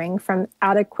suffering from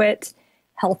adequate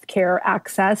healthcare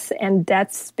access and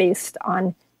deaths based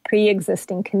on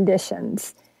pre-existing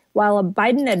conditions. While a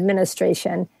Biden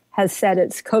administration has said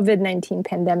its COVID-19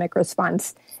 pandemic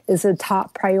response is a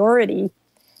top priority,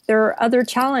 there are other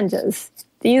challenges.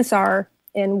 These are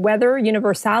in whether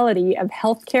universality of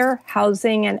healthcare,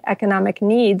 housing, and economic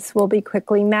needs will be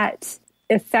quickly met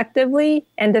effectively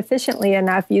and efficiently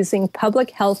enough using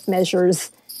public health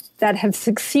measures that have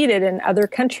succeeded in other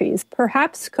countries.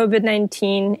 Perhaps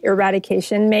COVID-19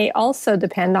 eradication may also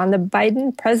depend on the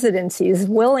Biden presidency's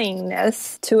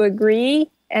willingness to agree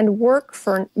and work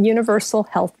for universal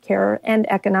health care and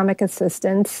economic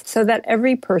assistance so that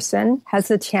every person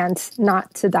has a chance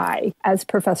not to die, as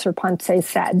Professor Ponce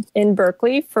said. In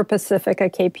Berkeley, for Pacifica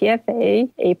KPFA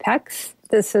Apex,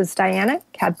 this is Diana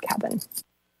Cadcabin.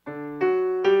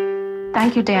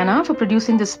 Thank you, Diana, for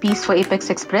producing this piece for Apex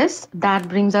Express. That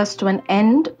brings us to an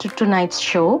end to tonight's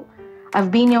show. I've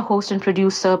been your host and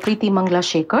producer, Preeti Mangla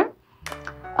Shekhar.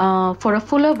 For a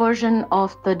fuller version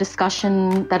of the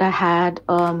discussion that I had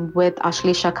with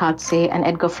Ashlesha Khadse and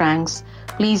Edgar Franks,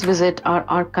 please visit our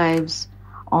archives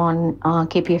on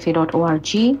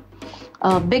kpfa.org.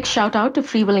 A big shout out to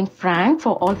Freewilling Frank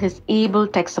for all his able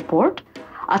tech support.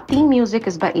 Our theme music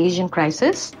is by Asian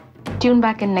Crisis. Tune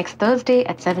back in next Thursday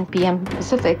at 7 p.m.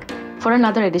 Pacific for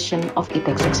another edition of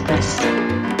Apex Express.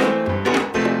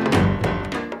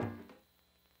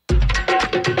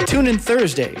 Tune in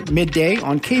Thursday, midday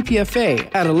on KPFA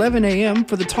at 11 a.m.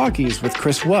 for The Talkies with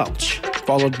Chris Welch,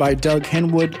 followed by Doug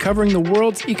Henwood covering the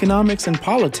world's economics and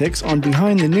politics on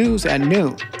Behind the News at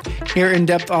noon. Hear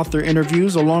in-depth author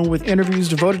interviews along with interviews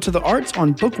devoted to the arts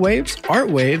on Book Waves, Art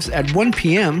Waves at 1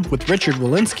 p.m. with Richard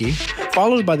Walensky,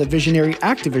 followed by the Visionary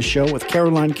Activist Show with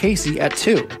Caroline Casey at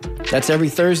 2. That's every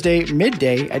Thursday,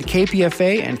 midday at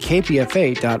KPFA and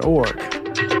kpfa.org.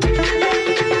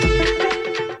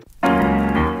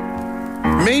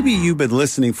 Maybe you've been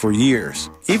listening for years,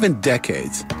 even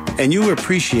decades, and you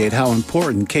appreciate how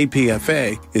important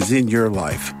KPFA is in your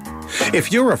life.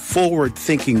 If you're a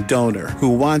forward-thinking donor who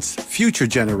wants future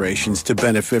generations to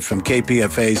benefit from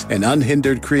KPFA's and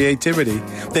unhindered creativity,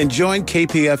 then join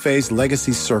KPFA's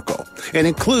Legacy Circle and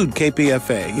include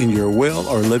KPFA in your will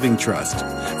or living trust.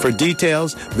 For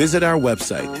details, visit our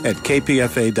website at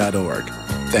kpfa.org.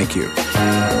 Thank you.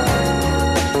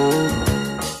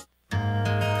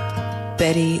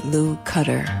 Betty Lou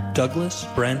Cutter, Douglas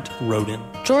Brent Roden,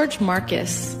 George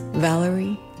Marcus,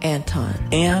 Valerie Anton,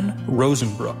 Anne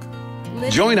Rosenbrook.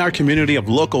 Join our community of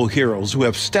local heroes who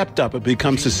have stepped up and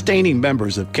become sustaining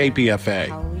members of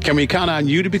KPFA. Can we count on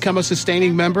you to become a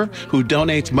sustaining member who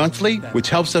donates monthly, which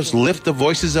helps us lift the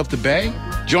voices of the Bay?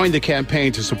 Join the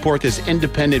campaign to support this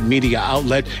independent media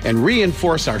outlet and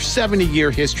reinforce our 70-year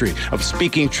history of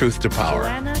speaking truth to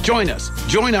power. Join us,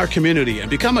 join our community, and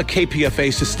become a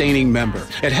KPFA sustaining member,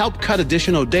 and help cut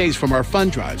additional days from our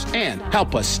fund drives, and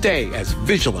help us stay as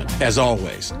vigilant as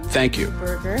always. Thank you.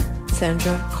 Berger,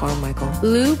 Sandra Carmichael,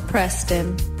 Lou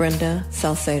Preston, Brenda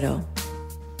Salcedo.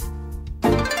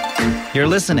 You're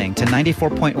listening to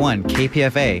 94.1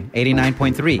 KPFA,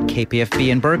 89.3 KPFB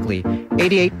in Berkeley,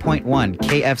 88.1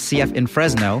 KFCF in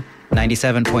Fresno,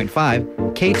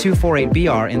 97.5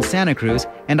 K248BR in Santa Cruz,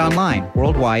 and online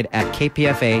worldwide at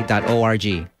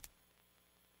kpfa.org.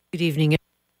 Good evening.